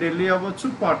and G Delhi అవ్వచ్చు,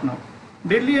 పాట్నా.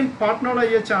 ఢిల్లీ అండ్ పాట్నాలో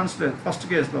అయ్యే ఛాన్స్ లేదు ఫస్ట్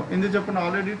కేసులో. ఎందుకు చెప్పండి?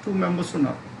 ఆల్రెడీ 2 members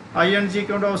ఉన్నారు. I and G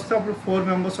కూడా వస్తే అప్పుడు 4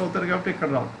 members అవుతారు కాబట్టి ఇక్కడ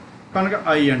రావు. కనుక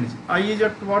I and G. I is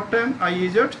at what time? I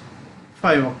is at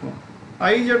 5 o'clock.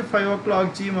 I is at 5 o'clock,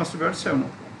 G must be at 7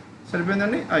 o'clock.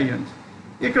 సరిపోయిందండి? I and G.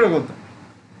 ఇక్కడికి వద్దాం.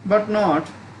 But not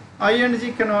I and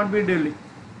G cannot be Delhi.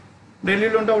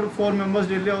 ఢిల్లీలో ఉంటే అప్పుడు 4 members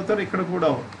Delhi అవుతారు, ఇక్కడ కూడా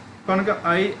అవ్వరు. కనుక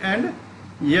I and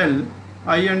L,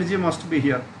 I and G must be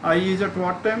here. I is at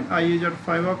what time? I is at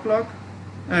 5 o'clock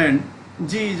and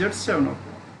G is at 7 o'clock.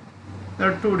 There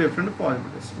are 2 different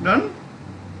possibilities. Done?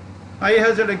 I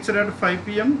has a lecture at 5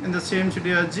 p.m. in the same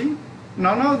city as G.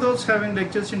 None of those having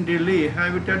lectures in Delhi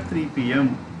have it at 3 p.m.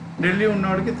 Delhi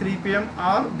ఉన్నవాడికి 3 p.m.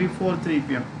 or before 3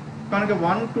 p.m. కనుక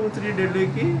 1, 2, 3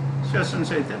 ఢిల్లీకి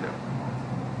sessions అయితే లేవు.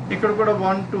 ఇక్కడ కూడా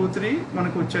 1, 2, 3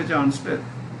 మనకు వచ్చే chance లేదు.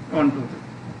 1, 2, 3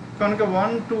 కనుక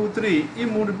 1, 2, 3 ఈ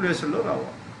 3 ప్లేసుల్లో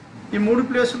రావాలి. ఈ 3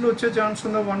 ప్లేసుల్లో వచ్చే ఛాన్స్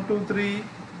ఉందా? 1, 2, 3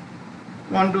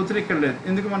 1, 2, 3 ఇక్కడ లేదు.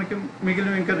 ఎందుకు? మనకి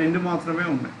మిగిలిన ఇంకా 2 మాత్రమే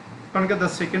ఉన్నాయి. కనుక the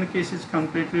second case is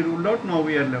completely ruled out. Now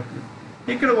we are left.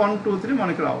 ఇక్కడ 1, 2, 3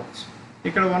 మనకి రావచ్చు.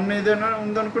 ఇక్కడ 1 ఏదైనా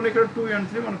ఉందనుకోండి, ఇక్కడ 2 and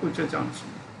 3 మనకు వచ్చే chance.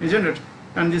 isn't it?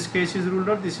 And this case is ruled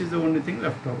out. This is the only thing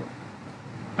left over.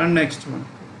 And next one.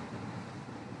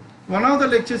 One of the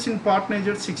lectures in partner is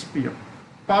at 6 p.m.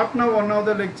 Partner one of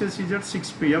the lectures is at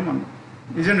 6 p.m.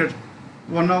 Isn't it?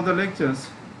 One of the lectures.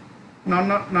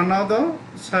 None of the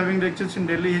having lectures in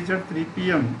Delhi is at 3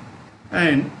 p.m.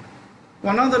 And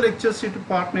one of the lectures in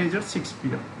partner is at 6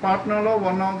 p.m. Partner lo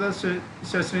one of the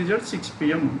session is at 6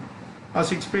 p.m.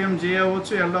 6 p.m. J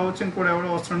avachchu, L avachchu, inkoda evado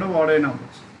vastundo vaadaina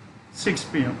avachchu. 6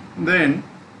 p.m. Then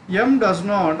M does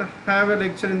not have a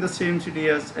lecture in the same city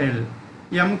as L.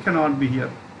 M cannot be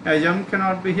here. As M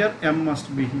cannot be here, M must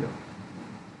be here.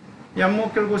 M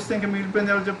ikkadiki vaste inka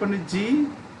migiలిపోయింది ఎవరు చెప్పండి? G,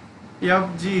 F,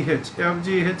 G, H. F, G,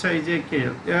 H, I, J, K,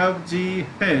 L. F, G,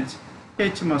 H.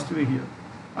 H must be here.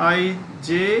 I,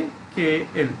 J, K,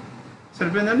 L.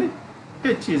 సరిపోయిందండి?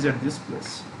 H is at this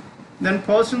place. Then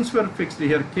persons were fixed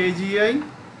here. K, G, I,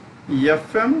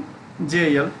 F, M,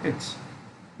 J, L, H.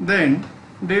 Then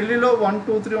ఢిల్లీలో 1,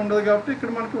 2, 3 ఉండదు కాబట్టి ఇక్కడ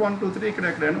మనకి 1, 2, 3 ఇక్కడ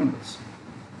ఎక్కడైనా ఉండొచ్చు.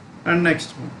 And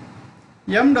next one.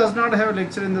 M does not have a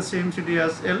lecture in the same city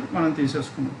as L. మనం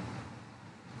తీసేసుకున్నాం.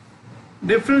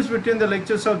 Difference between the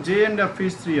lectures of J and F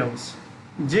is 3 hours.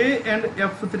 J and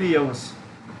F 3 hours.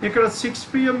 ఇక్కడ 6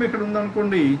 p.m. ఇక్కడ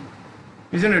ఉందనుకోండి,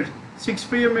 isn't it? 6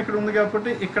 p.m. ఇక్కడ ఉంది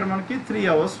కాబట్టి ఇక్కడ మనకి 3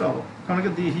 hours రావు. కనుక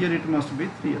here it must be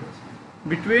 3 hours.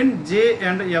 Between J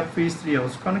and F is 3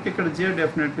 hours. కనుక ఇక్కడ J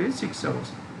definitely 6 hours.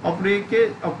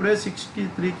 అప్పుడే 6 కి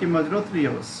 3 కి మధ్యలో 3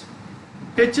 hours.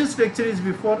 H's lecture is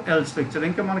before L's lecture.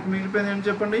 ఇంకా మనకి మిగిలిపోయింది ఏం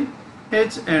చెప్పండి?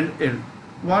 H and L.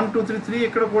 1, 2, 3, 3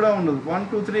 ఇక్కడ కూడా ఉండదు. 1,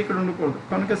 2, 3 ఇక్కడ ఉండకూడదు.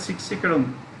 కనుక 6 ఇక్కడ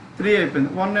ఉంది. 3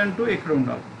 అయిపోయింది. 1 and 2 ఇక్కడ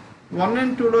ఉండాలి. 1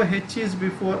 and 2లో H is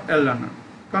before L అన్నాడు.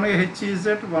 కనుక H is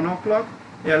at 1 o'clock,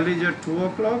 L is at 2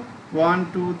 o'clock, 1,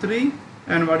 2, 3,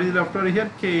 and what is left over here?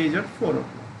 K is at 4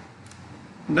 o'clock.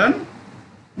 Done?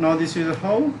 Now this is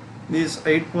how these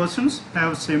 8 persons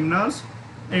have seminars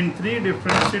in 3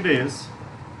 different cities,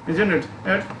 isn't it?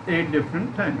 At 8 different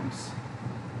timings.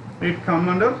 It come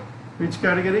under which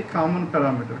category? Common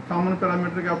parameter. Common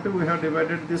parameter kapti we have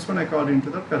divided this one according to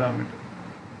the parameter.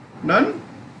 Done?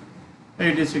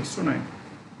 86 to 90.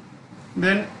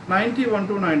 Then 91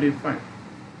 to 95.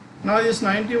 Now this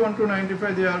 91 to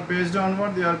 95, they are based on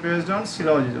what? They are based on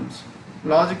syllogisms.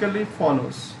 Logically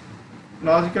follows.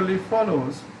 Logically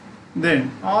follows.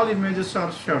 Then all images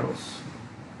are shadows.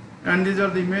 And these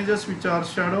are the images which are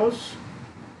shadows.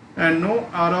 And no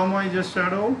aroma is a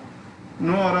shadow.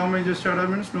 No aroma is a shadow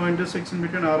means no intersection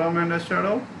between aroma and a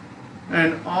shadow.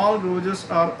 And all roses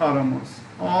are aromas.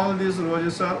 All these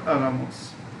roses are aromas.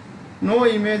 No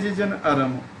image is an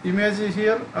aroma. Image is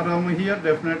here, aroma here,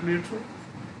 definitely true.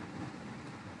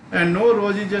 And no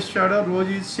rose is a shadow. Rose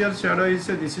is here, shadow is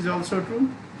here. This is also true.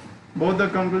 Both the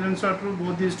conclusions are true.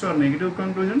 Both these two are negative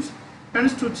conclusions.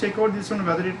 Hence, to check out this one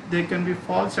whether they can be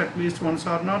false at least once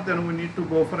or not, then we need to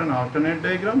go for an alternate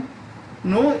diagram.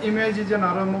 No image is an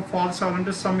aroma, false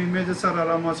avantage. Some images are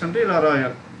aromas and ila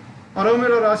rayal. Aroma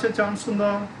ila rase chance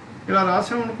unda. Ila rase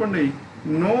anukondi.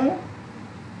 No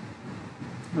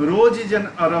rose is an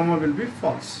aroma will be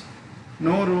false.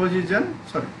 No rose is an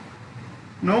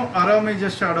no aroma is a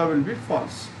shadow will be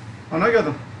false.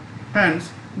 Anagada.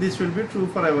 Hence, this will be true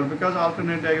forever because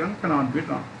alternate diagram cannot be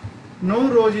drawn. No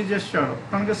rose is a shadow.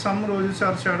 Kanka some roses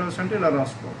are shadows ante ila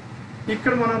raskoవాలి.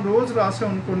 ఇక్కడ మనం rose రాసే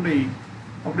అనుకోండి,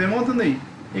 అప్పుడు ఏమవుతుంది?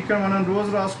 ఇక్కడ మనం rose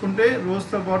రాసుకుంటే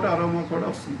రోజ్తో పాటు అరోమా కూడా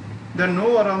వస్తుంది. Then no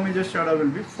aroma is a shadow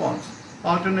will be false.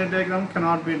 Alternate diagram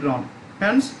cannot be drawn.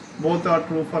 Hence, both are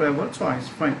true forever. Choice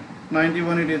fine.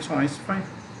 91 it is choice fine.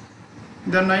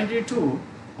 Then 92,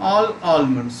 all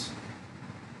almonds.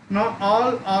 Now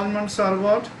all almonds are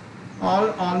what? All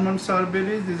almonds are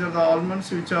berries. These are the almonds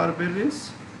which are berries.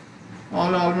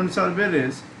 All almonds are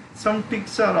berries. Some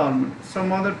ticks are almond. Some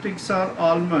other ticks are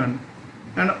almond.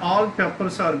 And all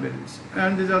peppers are berries.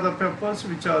 And these are the peppers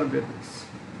which are berries.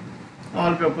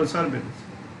 All peppers are berries.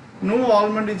 No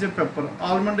almond is a pepper.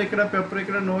 Almond ikkada, pepper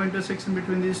ikkada, no intersection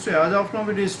between these two. As of now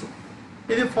it is true.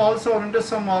 Idi false avantage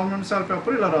some almonds are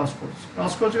pepper ila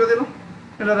raskochu kada ila.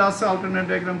 Ila rase alternate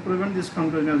diagram proven this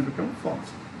conclusion has become false.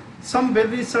 Some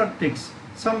berries are ticks.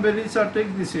 Some berries are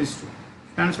ticks. This is true.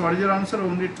 Hence, what is your answer?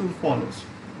 Only 2 follows.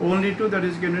 Only 2, that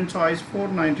is given choice 4,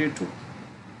 92.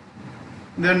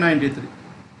 Then 93.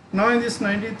 Now in this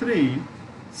 93,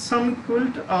 some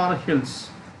quilt are hills.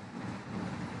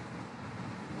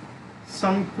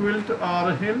 Some quilt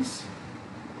are hills.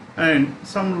 And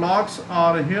some logs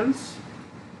are hills.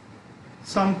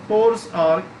 Some pores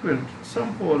are quilt. Some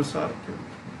pores are quilt.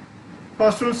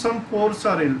 First one, some pores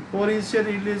are ill. Pore is here,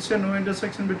 ill is here, no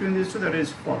intersection between these two, that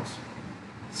is false.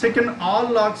 Second, all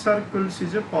logs are quilts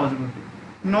is a possibility.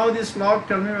 Now this log,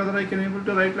 tell me whether I can able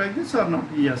to write like this or not.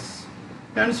 Yes.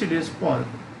 hence it is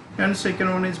possible. And second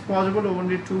one is possible,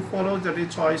 only 2 follows, that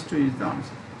is choice 2 is the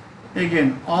answer.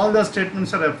 Again, all the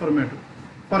statements are affirmative.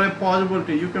 For a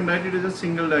possibility, you can write it as a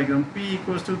single diagram, P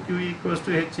equals to Q equals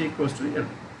to H equals to L.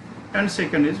 And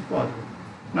second is possible.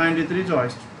 93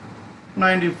 choice 2.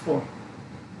 94.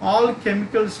 All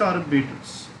chemicals are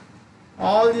beetles.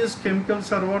 All these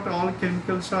chemicals are what? All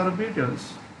chemicals are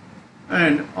beetles.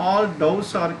 And all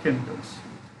doves are chemicals.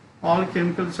 All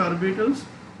chemicals are beetles.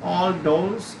 All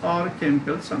doves are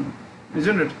chemicals,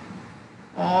 isn't it?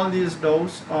 All these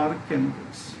doves are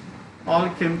chemicals. All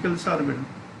chemicals are beetles.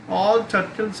 All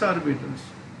turtles are beetles.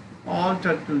 All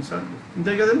turtles are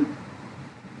beetles.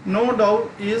 No dove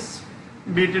is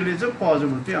beetle is a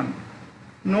possibility.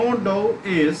 No dove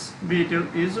is beetle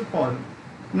is a possible.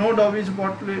 No dove is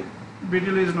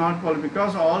beetle is not possible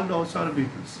because all doves are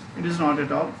beetles. It is not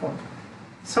at all possible.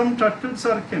 Some turtles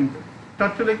are chemical.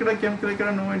 Turtle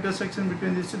chemical, no intersection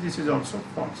between these two. This is also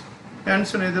false.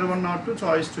 Hence neither one nor two,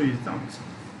 choice 2 is the answer.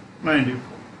 94.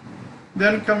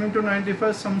 Then coming to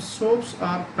 95, some soaps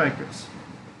are packets.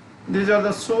 These are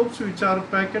the soaps which are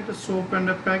packet, soap and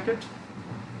a packet.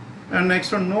 And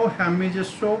next one, no ham is a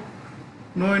soap.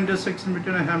 No intersection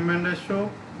between a ham and a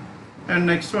soap. And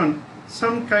next one,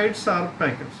 some kites are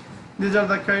packets. These are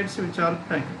the kites which are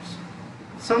packets.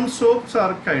 Some soaps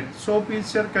are kites. Soap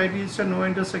is here, kite is here, no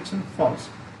intersection, false.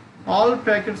 All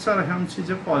packets are hams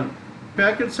is a false.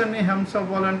 Packets and hams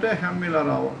avvalante ham ila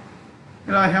raval.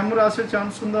 Ila ham rase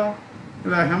chance unda.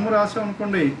 Ila ham rase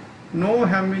anukondi, no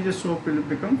ham is a soap will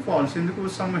become false. Induku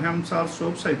some hams are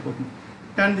soaps aipotundi.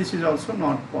 And this is also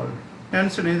not possible.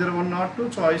 Hence neither one nor two,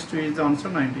 choice 2 is the answer.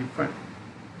 95.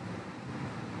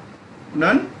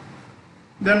 Done.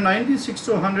 Then 96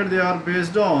 to 100 they are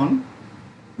based on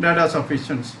data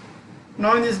sufficiency.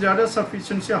 Now in this data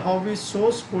sufficiency, how is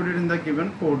source coded in the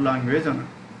given code language?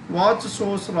 Watch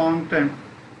source wrong time.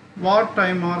 What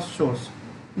time are source?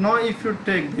 Now if you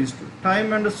take these two,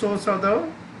 time and source are the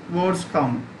words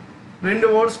common.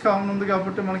 Rendu words common undi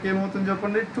kabatti manaki em avutundi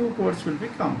cheppandi, 2 codes will be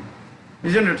common,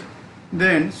 isn't it?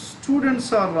 Then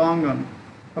students are wrong on.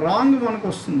 Wrong manaku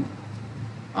vastundi,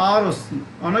 R vastundi,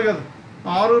 avuna kada.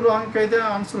 R wrong kaithe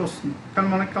answer vastundi, kani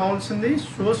manaku kavalsindi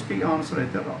source ki answer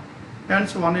aithe wrong.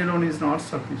 Hence 1 alone is not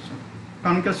sufficient.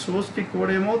 Kanuka source ki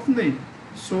code em avutundi,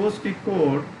 source ki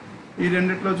code ee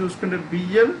renditlo chusukunte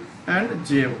BL and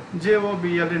JO. JO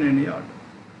BL in any order.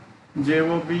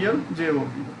 JO BL, JO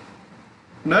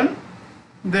BL. Done.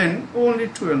 Then only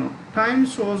 2 alone. Time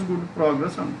shows good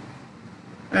progress on.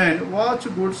 And watch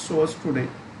good source today.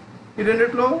 ఈ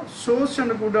రెండిట్లో source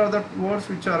and good are the words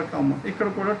which are common. ఇక్కడ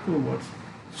కూడా 2 words,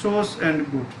 source and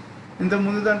good. ఇంత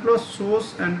ముందు దాంట్లో source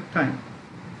and time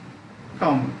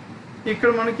common. ఇక్కడ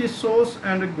మనకి source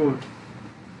and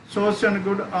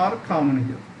good are common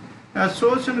here. As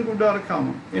source and good are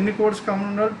common, ఎన్ని codes common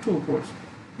ఉండాలి? 2 codes.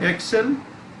 Excel,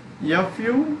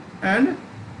 FU and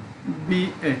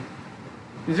BA,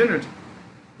 isn't it?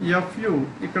 FU,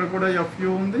 ఇక్కడ కూడా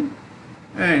FU ఉంది.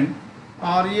 And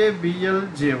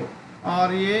RABLJO,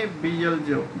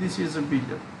 RABLJO, this is a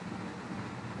BL.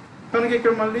 కనుక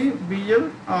ఇక్కడ మళ్ళీ BL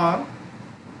or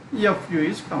FU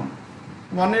is common.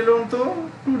 1 alone తో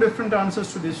 2 different answers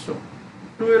to this show.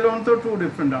 2 alone తో 2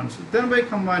 different answers. Then by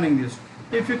combining this,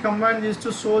 if you combine these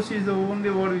two, source is the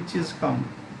only word which is common.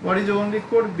 What is the only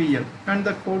code? BL. And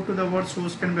the code to the word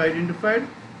source can be identified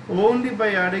only by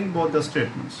adding both the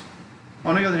statements.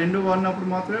 అవునా కదా, రెండు వాడినప్పుడు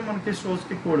మాత్రమే మనకి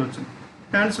సోర్స్కి code వచ్చింది.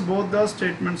 Hence both the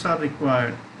statements are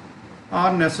required,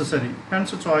 are necessary.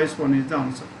 Hence choice 1 is the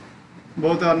answer.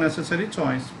 Both are necessary,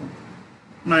 choice 1.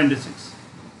 96.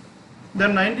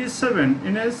 Then 97,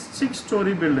 in a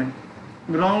 6-story building,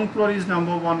 ground floor is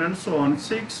number 1 and so on.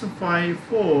 6, 5,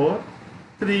 4,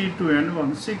 3, 2 and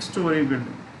 1. 6-story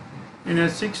building. In a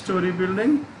 6-story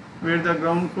building where the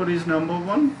ground floor is number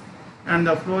 1 and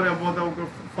the floor above the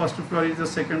first floor is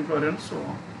the second floor and so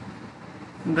on.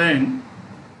 Then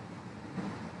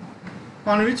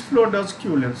on which floor does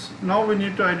Q lives? Now we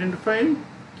need to identify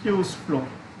Q's floor.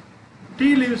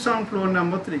 T lives on floor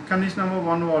number 3. Condition number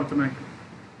 1 వాడుతున్నాయి.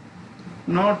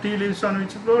 Now T lives on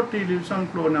which floor? T lives on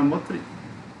floor number 3.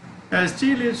 As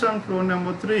T lives on floor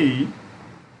number 3,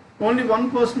 only one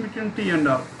person between T and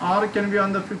R. R can be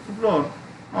on the 5th floor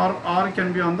or R can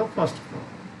be on the 1st floor.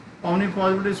 How many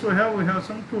possibilities we have? We have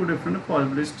some 2 different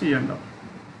possibilities, T and R.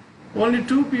 Only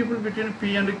 2 people between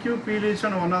P and Q. P lives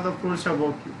on one of the floors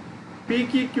above Q. P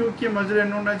కి Q కి మధ్యలో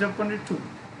ఎన్ని ఉన్నాయి చెప్పండి? 2.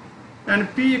 And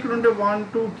P ఇక్కడ ఉంటే 1,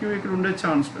 2, Q ఇక్కడ ఉండే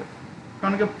ఛాన్స్ లేదు.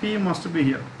 కనుక P must be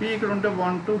here. P ఇక్కడ ఉంటే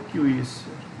 1, 2, Q is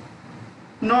here.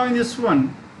 Now in this one,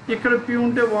 ఇక్కడ P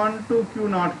ఉంటే 1, 2, Q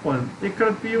నాట్ పాసిబుల్. ఇక్కడ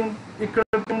P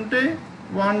ఉంటే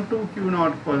 1 to Q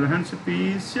not possible. Hence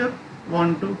P is here,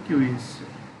 1 to Q is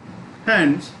here.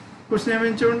 Hence, question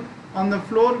mentioned on the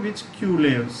floor which Q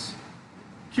lives.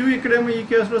 Q ikkademo ee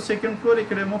case lo second floor,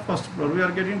 ikkademo first floor. We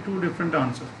are getting two different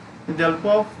answers. With the help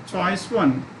of choice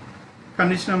 1,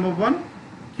 condition number 1,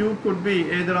 Q could be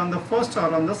either on the first or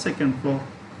on the second floor.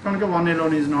 Kanaka 1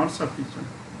 alone is not sufficient.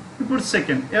 We put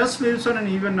second. S lives on an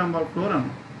even number floor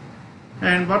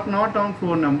and but not on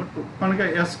floor number 2. Kanaka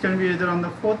S can be either on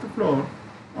the 4th floor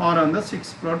or on the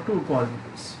 6th floor, 2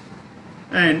 possibilities.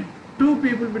 And 2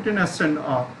 people between S and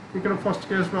R. Ikkada first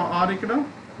case lo R ikkada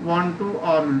 1 to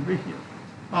R will be here.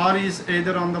 R is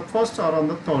either on the first or on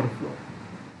the 3rd floor.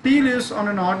 T lives on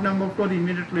an odd number floor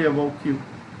immediately above Q.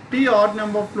 T odd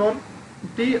number floor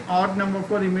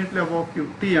immediately above Q.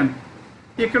 T and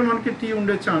ఇక్కడ మనకి T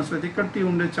ఉండే chance లేదు, ఇక్కడ T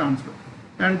ఉండే chance లేదు.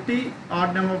 And T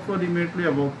odd number floor immediately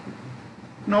above Q.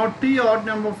 No T odd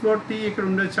number floor T ఇక్కడ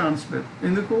ఉండే chance లేదు,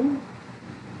 ఎందుకు?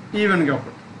 ఈవెన్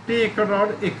కాబట్టి T ఇక్కడ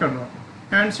రాడు, ఇక్కడ రాడు.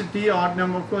 Hence T odd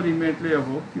number floor immediately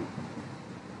above Q.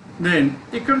 Then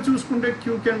ఇక్కడ చూసుకుంటే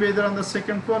Q can be either on the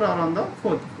 2nd floor or on the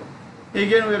 4th floor.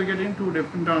 Again we are getting two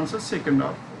different answers, 2nd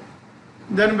or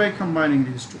 4th. Then by combining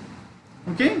these two.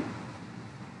 Okay?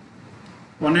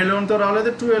 1 alone తో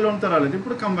రాలేదు, 2 alone తో రాలేదు,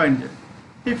 ఇప్పుడు combine చేయండి.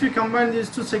 If you combine these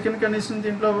to second condition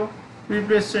దీంట్లో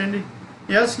replace చేయండి.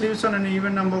 Yes leaves on an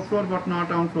even number floor but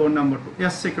not on floor number 2.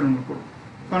 Yes ఇక్కడ ఉండకూడదు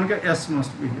కనుక yes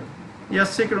must be here.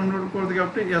 Yes ఇక్కడ ఉండకూడదు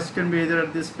కాబట్టి yes can be either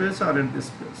at this place are at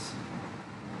this place.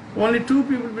 Only 2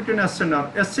 people between yes and are.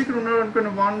 Yes ఇక్కడ ఉన్నాడు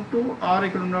అనుకోండి 1 to are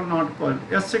ఇక్కడ ఉన్నాడు, నాట్ పాసిబుల్.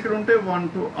 ఎస్ ఇక్కడ ఉంటే 1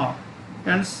 to are.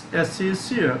 Hence yes is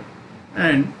here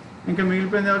and ఇంకా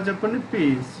మిగిలిపోయింది ఎవరు చెప్పండి? P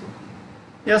is.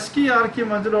 S की R की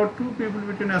मध्य 2 people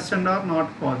between S and R not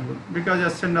possible because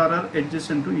S and R are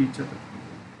adjacent to each other.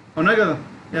 అవునా కదా?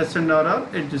 S and R are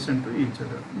adjacent to each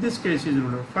other. This case is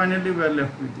ruled out. Finally we are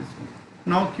left with this one.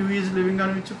 Now Q is living on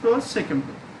which floor? 2nd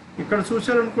floor. ఇక్కడ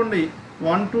చూశారు అనుకోండి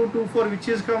 1 2 2 4 which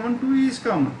is common? 2 is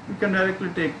common. You can directly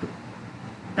take 2.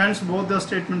 Hence both the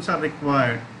statements are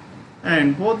required. And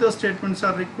both the statements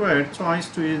are required. Choice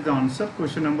 2 is the answer.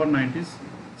 Question number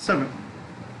 97.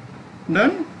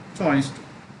 Then choice 2.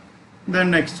 Then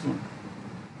next one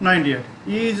 98.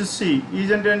 Is C. Is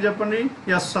అంటే ఏం చెప్పండి?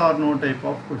 Yes or no type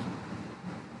of question.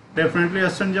 Definitely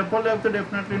yes అని చెప్పాలి, లేకపోతే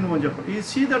definitely no అని చెప్పాలి. Is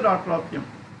C the daughter of M?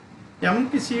 M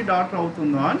కి C daughter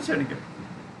అవుతుందా అని అడిగారు.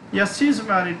 S is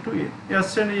married to A. S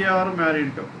and A are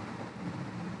married couple.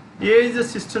 A is the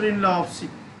sister-in-law of C.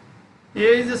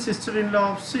 A is the sister-in-law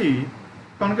of C.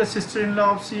 కనుక sister-in-law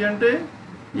of C అంటే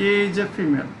A is a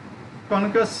female.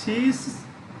 కనుక C's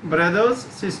brother's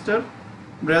sister,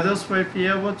 brother's wife A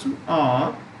అవ్వచ్చు, or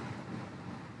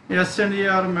S and A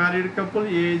are married couple,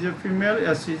 A is a female,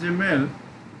 S is a male.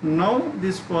 Now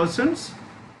this person's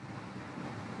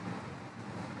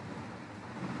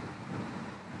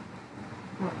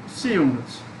C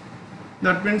ఉండొచ్చు.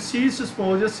 That means C's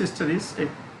spouse's sister is A.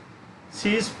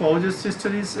 C's spouse's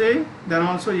sister is A, then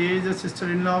also A is a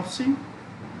sister-in-law of C,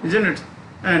 isn't it?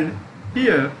 And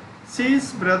here C's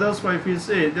brother's wife is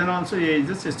A, then also A is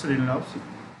the sister-in-law of C.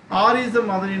 R is the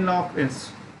mother-in-law of S.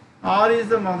 R is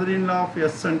the mother-in-law of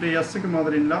S అంటే S కి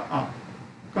mother-in-law R.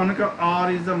 కనుక R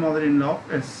is the mother-in-law of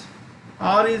S.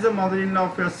 R is the mother-in-law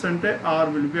of S అంటే R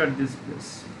will be at this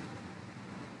place.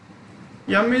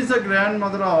 M is the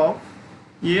grandmother of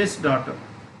A's daughter.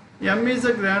 M is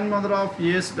the grandmother of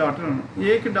A's daughter.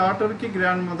 A కి daughter కి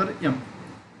grandmother M.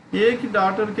 A కి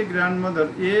daughter కి grandmother,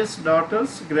 A's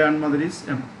daughter's grandmother is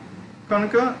M.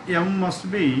 కనుక M must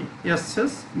be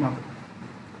S's mother,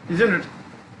 isn't it?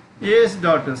 A's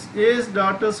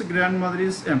daughter's grandmother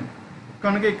is M.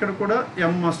 కనుక ఇక్కడ కూడా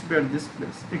M must be at this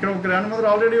place. ఇక్కడ ఒక grandmother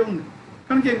already ఉంది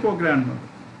కనుక ఇంకో grandmother.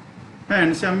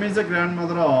 Hence M is the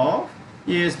grandmother of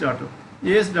A's daughter.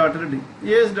 A's daughter D.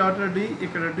 A's daughter D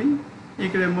ఇక్కడ D,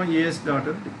 ఇక్కడేమో A's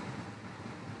daughter D.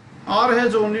 R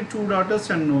has only 2 daughters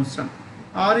and no son.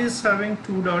 R is having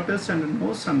 2 daughters and no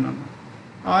son.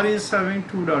 R is having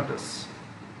 2 daughters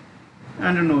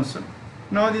and no son.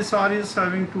 Now this R is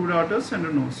having 2 daughters and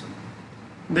no son.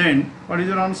 Then what is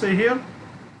your answer here?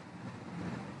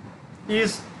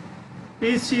 Is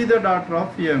she the daughter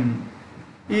of M?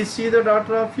 Is she the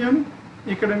daughter of M?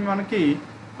 ఇక్కడ మనకి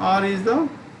R is the,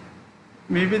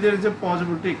 maybe there is a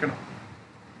possibility ఇక్కడ.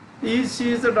 Is she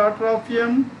is the daughter of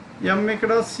M? M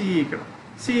ఇక్కడ, C ఇక్కడ.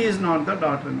 C is not the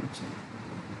daughter అని వచ్చింది.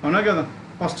 అవునా కదా?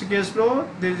 First కేసులో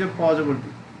there is a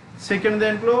possibility. Second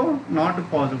దాంట్లో నాట్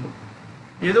పాసిబుల్.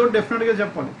 ఏదో డెఫినెట్గా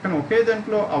చెప్పాలి కానీ ఒకే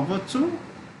దాంట్లో అవ్వచ్చు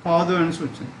కాదు అని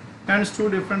వచ్చింది. Hence 2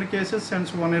 different cases, hence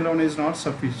 1 alone is not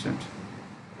sufficient.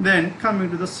 Then coming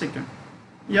to the second.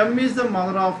 M is the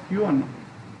mother of Q అన్నాం.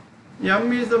 M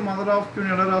is the mother of Q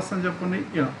ఎలా రాస్తాను చెప్పండి?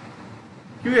 ఇలా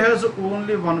Q has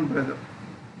only one brother.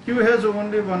 Q has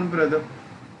only one brother.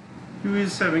 Q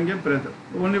is having a brother.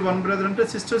 Only one brother ante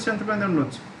sisters ఎంతమంది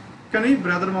ఉండొచ్చు కానీ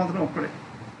brother మాత్రం ఒక్కడే.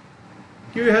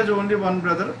 Q has only one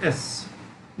brother S.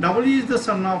 W is the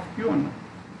son of Q అన్న.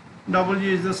 W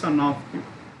is the son of Q.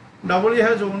 W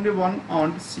has only one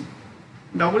aunt C.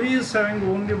 W is having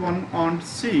only one aunt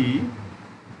C,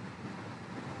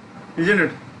 isn't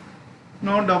it?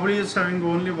 No, W is having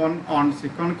only one aunt C.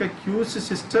 Kanuka Q's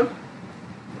sister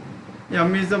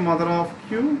M is the mother of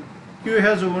Q. Q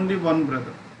has only one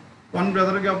brother. One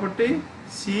brother కాబట్టి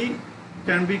C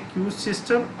can be Q's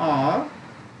sister or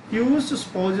Q's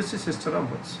spouse's sister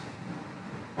అవ్వచ్చు.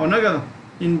 అవునా కదా?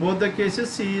 In both the cases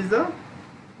C is the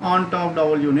aunt of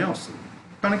W నే వస్తుంది.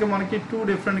 కనుక మనకి two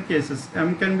different cases. M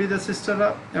can be the sister,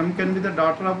 M can be the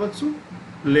daughter అవ్వచ్చు,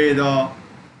 లేదా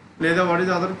what is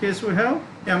the other case we have?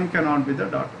 M cannot be the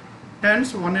daughter. Hence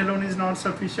one alone is not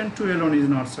sufficient, two alone is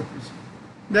not sufficient.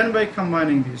 Then by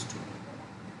combining these two.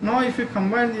 Now if you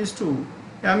combine these two,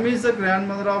 M is the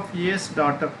grandmother of A's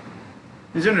daughter,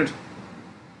 isn't it?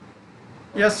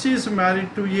 S is married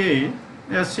to A,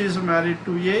 S is married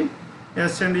to A,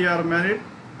 S and A are married.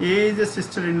 A is the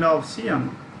sister-in-law of C,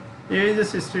 A is the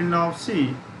sister-in-law of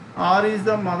C. R is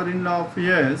the mother-in-law of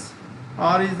S,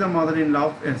 R is the mother-in-law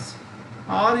of S.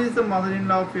 R is the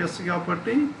mother-in-law of S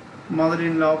కాబట్టి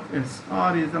mother-in-law of S.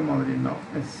 R is the mother-in-law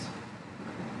of S.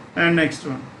 And next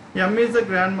one, M is the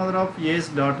grandmother of A's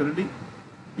daughter D.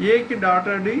 A ki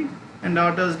daughter D and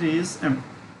daughter's D is M.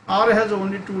 R has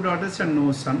only two daughters and no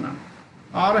son.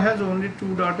 R has only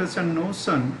two daughters and no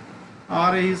son.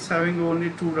 R is having only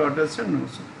two daughters and no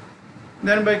son.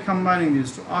 Then by combining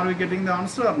these two, are we getting the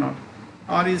answer or not?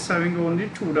 R is having only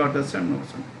two daughters and no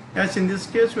son. Yes, in this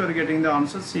case we are getting the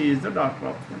answer. C is the daughter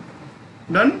of M.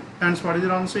 Done? Hence what is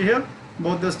the answer here?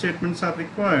 Both the statements are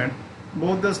required.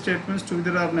 Both the statements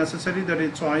together are necessary. That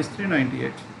is choice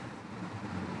 398.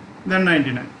 Then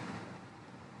 99.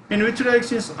 In which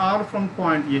direction is R from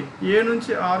point A? A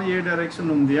nunchi R A direction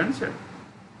undi ani said.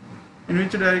 In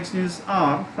which direction is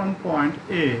R from point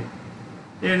A?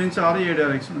 A nunchi R A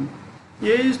direction undi.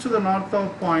 A is to the north of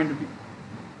point B.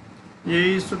 A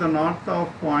is to the north of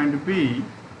point B.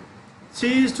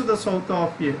 C is to the south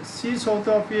of A. C south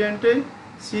of A ante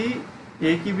C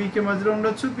A ki B ki మధ్యలో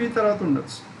ఉండొచ్చు, B తర్వాత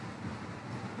ఉండొచ్చు,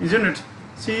 isn't it?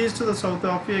 C is to the south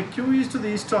of A. Q is to the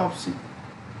east of C.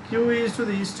 Q is to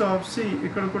the east of C.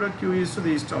 ఇక్కడ కూడా Q is to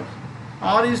the east of C.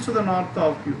 R is to the north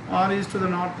of Q. R is to the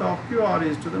north of Q. R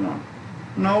is to the north.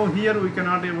 Now here we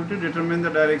cannot able to determine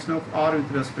the direction of R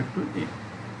with respect to A,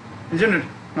 isn't it?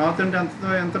 North అంటే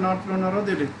ఎంత north లో ఉన్నారో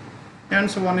తెలియదు.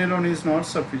 Hence one alone is not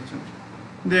sufficient.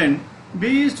 Then B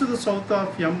is to the south of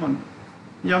M and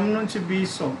M నుంచి B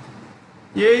south.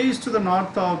 A is to the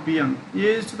north of B and A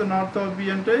is to the north of B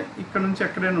అంటే ఇక్కడ నుంచి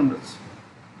ఎక్కడైనా ఉండొచ్చు.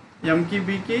 M కి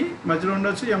B కి మధ్యలో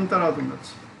ఉండొచ్చు, M తర్వాత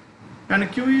ఉండొచ్చు. And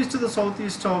Q is to the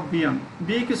southeast of B and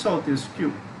B కి southeast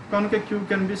Q. కనుక Q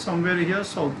can be somewhere here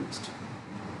southeast.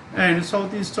 And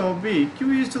southeast of B, Q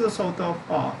is to the south of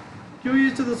R. Q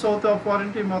is to the south of R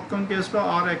అంటే మొత్తం కేసులో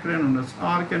R ఎక్కడైనా ఉండొచ్చు.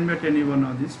 R can be at any one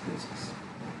of these places.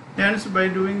 Hence by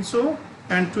doing so,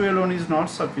 and 2 alone is not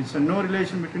sufficient. No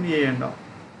relation between A and R.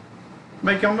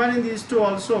 By combining these two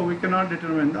also we cannot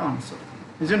determine the answer,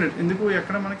 isn't it? ఎందుకు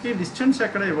ఎక్కడ మనకి distance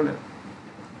ఎక్కడ ఇవ్వలేదు.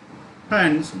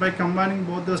 Hence by combining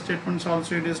both the statements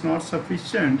also it is not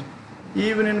sufficient.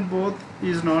 Even in both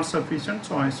is not sufficient.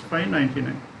 Choice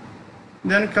 599.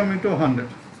 Then coming to 100.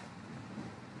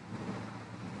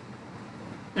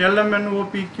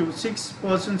 LMNOPQ, 6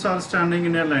 persons are standing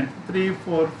in a line, 3,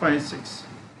 4, 5, 6.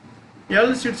 L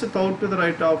sits out to the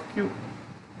right of Q.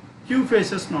 Q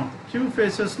faces north. Q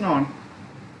faces north.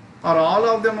 Or all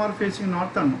of them are facing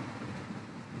north and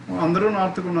అందరూ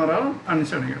నార్త్కు ఉన్నారా అని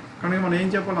అడిగాడు. కానీ మనం ఏం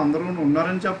చెప్పాలి? అందరూ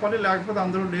ఉన్నారని చెప్పాలి, లేకపోతే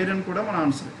అందరూ లేరని కూడా మన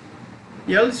answer.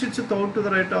 L sits out to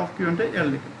the right of Q అంటే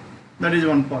L. That is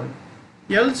one point.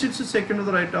 L sits second to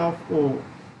the right of O.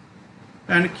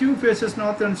 And Q faces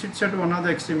north and sits at one of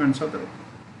the extreme ends of the road.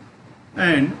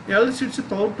 And L sits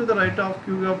out to the right of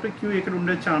Q కాబట్టి Q ఇక్కడ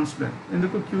ఉండే chance లేదు,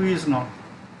 ఎందుకు Q is north.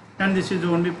 And this is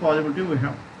the only possibility we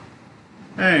have.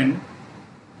 And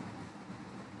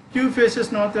Q faces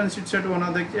north and sits at one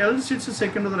of the, L sits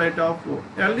second to the right of O.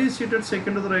 L is seated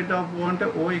second to the right of O అంటే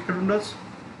O ఇక్కడ ఉండొచ్చు.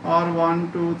 Or 1,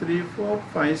 2, 3, 4,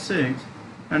 5, 6.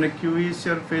 And Q is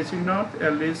here facing north,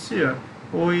 L is here,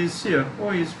 O is here, O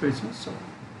is facing south.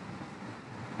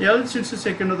 L sits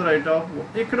second to the right of O.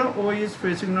 Ikkada O is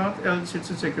facing north, L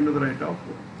sits second to the right of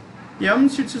O. M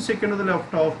sits second to the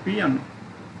left of P and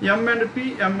M and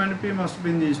P must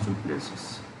be in these two places.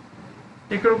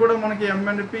 Ikkada kuda manaki M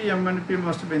and P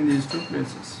must be in these two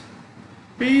places.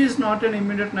 P is not an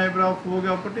immediate neighbor of O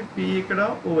కాబట్టి P ఇక్కడ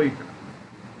O ఇక్కడ,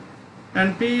 and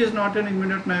P is not an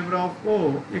immediate neighbor of O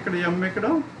ఇక్కడ M ఇక్కడ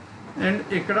and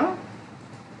ఇక్కడ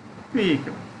P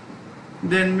ఇక్కడ.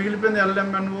 then మిగిలిపోయింది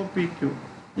LMNO PQ,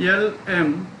 LM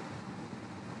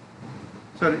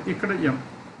sorry ఇక్కడ M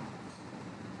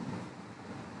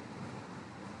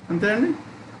అంతే అండి.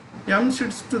 M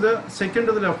sits to the second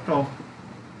to the left of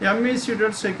M is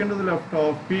seated second to the left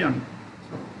of P and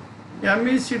M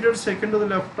is seated second to the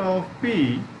left of P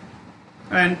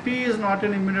and P is not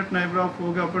an immediate neighbor of O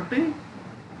కాబట్టి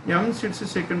M sits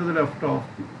second to the left of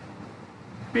P.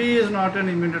 P is not an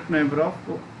immediate neighbor of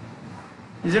O,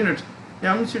 isn't it?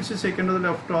 M sits second to the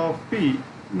left of P.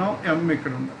 Now M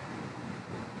ఇక్కడ ఉంది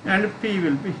and P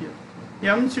will be here.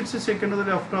 M sits second to the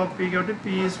left of P కాబట్టి P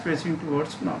is facing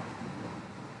towards north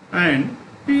and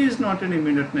P is not an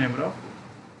immediate neighbor of O.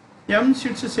 M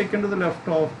sits second to the left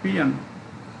of P and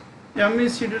M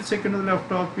is seated second to the left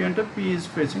of P అంటే P is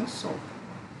facing south.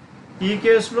 ఈ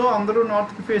కేసులో అందరూ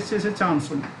నార్త్కి face చేసే chance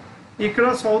ఉంది. ఇక్కడ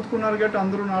సౌత్కి ఉన్నారు కాబట్టి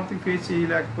అందరూ నార్త్కి ఫేస్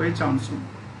చేయలేకపోయే ఛాన్స్ ఉంది.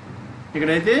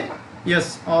 ఇక్కడైతే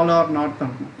ఎస్ ఆల్ ఆర్ నార్త్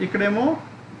అనుకున్నాం, ఇక్కడేమో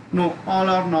no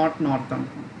all are not north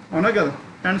అనుకున్నాం, అవునా కదా.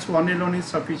 hence one alone is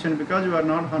sufficient because you are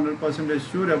not 100%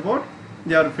 sure about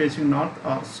they are facing north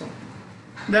or south.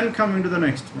 Then coming to the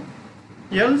next one,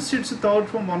 L sits third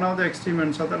from one of the extreme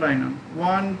ends of the line.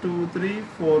 1, 2, 3,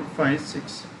 4, 5,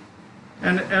 6.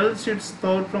 And L sits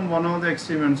third from one of the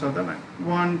extreme ends of the line.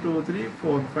 1, 2, 3,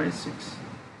 4, 5, 6.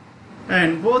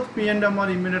 And both P and M are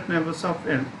immediate neighbors of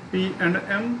L. P and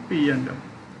M, P and M.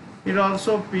 Here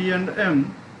also P and M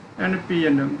and P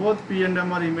and M. Both P and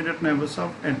M are immediate neighbors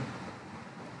of N.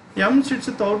 M sits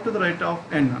third to the right of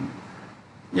N.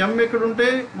 M ఇక్కడ ఉంటే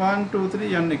 1, 2, 3,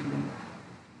 N ఇక్కడ ఉంది.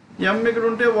 M ఇక్కడ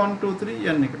ఉంటే 1, 2, 3,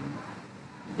 N ఇక్కడ ఉంది.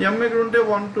 M ఇక్కడ ఉంటే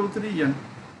 1, 2, 3, N.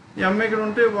 M ఇక్కడ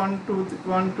ఉంటే 1,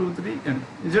 2, 3, N.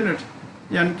 Isn't it?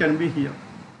 N can be here.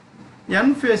 N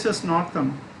faces north.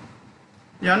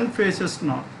 N faces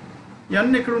north. N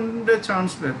ఇక్కడ ఉండే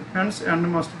ఛాన్స్ లేదు. Hence N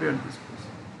must be at this place.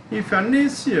 If N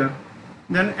is here,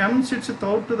 then M sits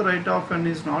third to the right of N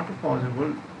is not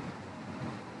possible.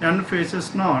 N faces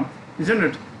north, isn't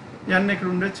it? N ఇక్కడ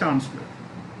ఉండే chance లేదు.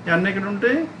 N ఇక్కడ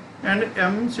ఉంటే and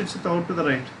M sits third to the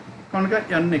right కనుక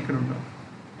N ఇక్కడ ఉండాలి.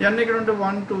 N ఇక్కడ ఉంటే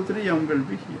 1, 2, 3 M will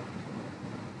be here.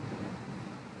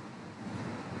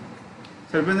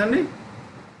 సరిపోయిందండి.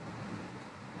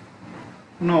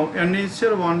 No, N is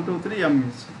here, 1, 2, 3 M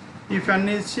is here. If N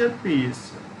is here, P is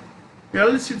here.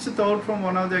 L sits third from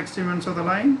one of the extreme ends of the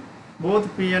line. Both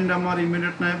P and M are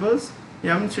immediate neighbors.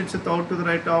 M sits third to the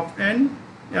right of N.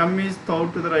 M is third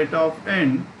to the right of N.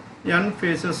 N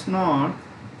faces north.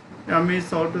 M is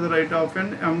third to the right of N.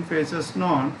 M faces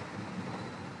north.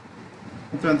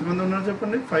 ఇప్పుడు ఎంతమంది ఉన్నారు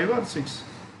చెప్పండి, 5 or 6?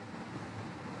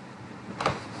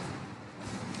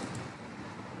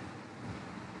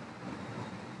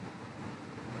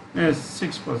 Yes,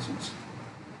 6%.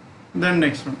 Then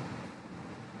next one.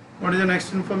 What is the next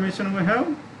information we have?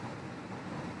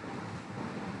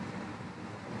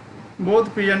 Both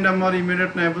P and M are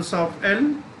immediate neighbors of L.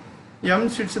 M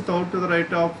sits third to the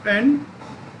right of N.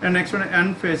 And next one, N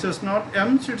faces north.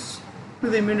 M sits to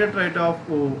the immediate right of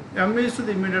O. M is to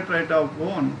the immediate right of O.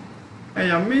 And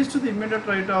M is to the immediate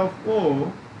right of O.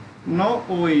 Now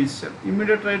O is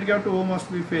immediate right to O must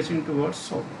be facing towards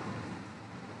south.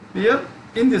 Here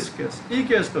in this case, ఈ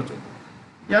కేసులో చూద్దాం.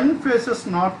 N faces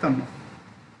north అన్న.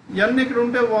 N ఇక్కడ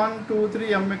ఉంటే 1, 2, 3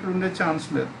 M ఇక్కడ ఉండే chance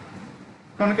లేదు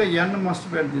కనుక N must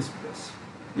be at this place.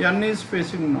 N is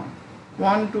facing north.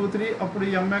 1, 2, 3 అప్పుడు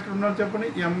M ఎక్కడ ఉన్నారు చెప్పండి.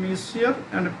 M is here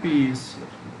and P is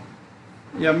here.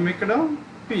 M ఇక్కడ,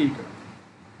 P ఇక్కడ.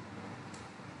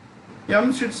 M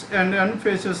sits and N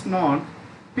faces north.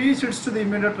 P sits to the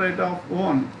immediate right of O.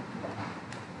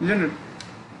 Isn't it?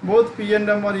 Both P and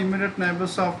M are immediate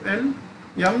neighbors of L.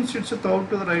 M sits third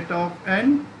to the right of N.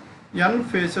 N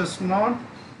faces north.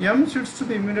 M sits to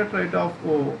the immediate right of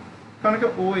O. కనుక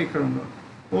O ఇక్కడ ఉండాలి.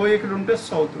 O ఇక్కడ ఉంటే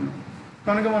south ఉంది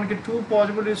కనుక మనకి 2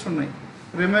 possibilities ఉన్నాయి.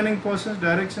 Remaining persons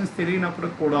directions తెలియనప్పుడు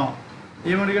కూడా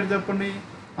ఏమడిగాడు చెప్పండి,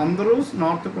 అందరూ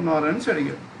నార్త్కు ఉన్నారని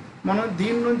అడిగాడు. మనం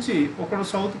దీని నుంచి ఒకడు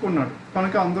సౌత్కు ఉన్నాడు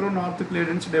కనుక అందరూ నార్త్కి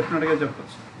లేరని డెఫినెట్గా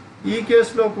చెప్పచ్చు. ఈ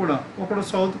కేసులో కూడా ఒకడు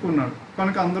సౌత్కు ఉన్నాడు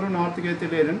కనుక అందరూ నార్త్కి అయితే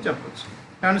లేరని చెప్పచ్చు.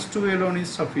 Hence 2 alone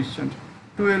is sufficient.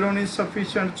 2 alone is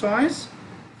sufficient choice.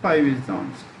 5 is the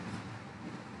answer.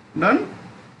 Done.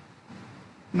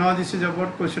 Now this is about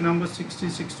question number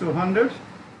 66 to 100,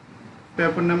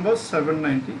 paper number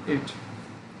 798.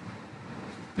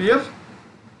 Clear?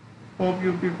 Hope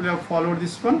you people have followed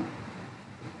this one.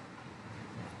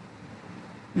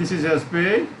 This is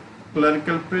SBI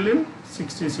Clerical Prelim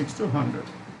 66 to 100.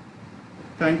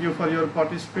 Thank you for your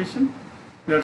participation.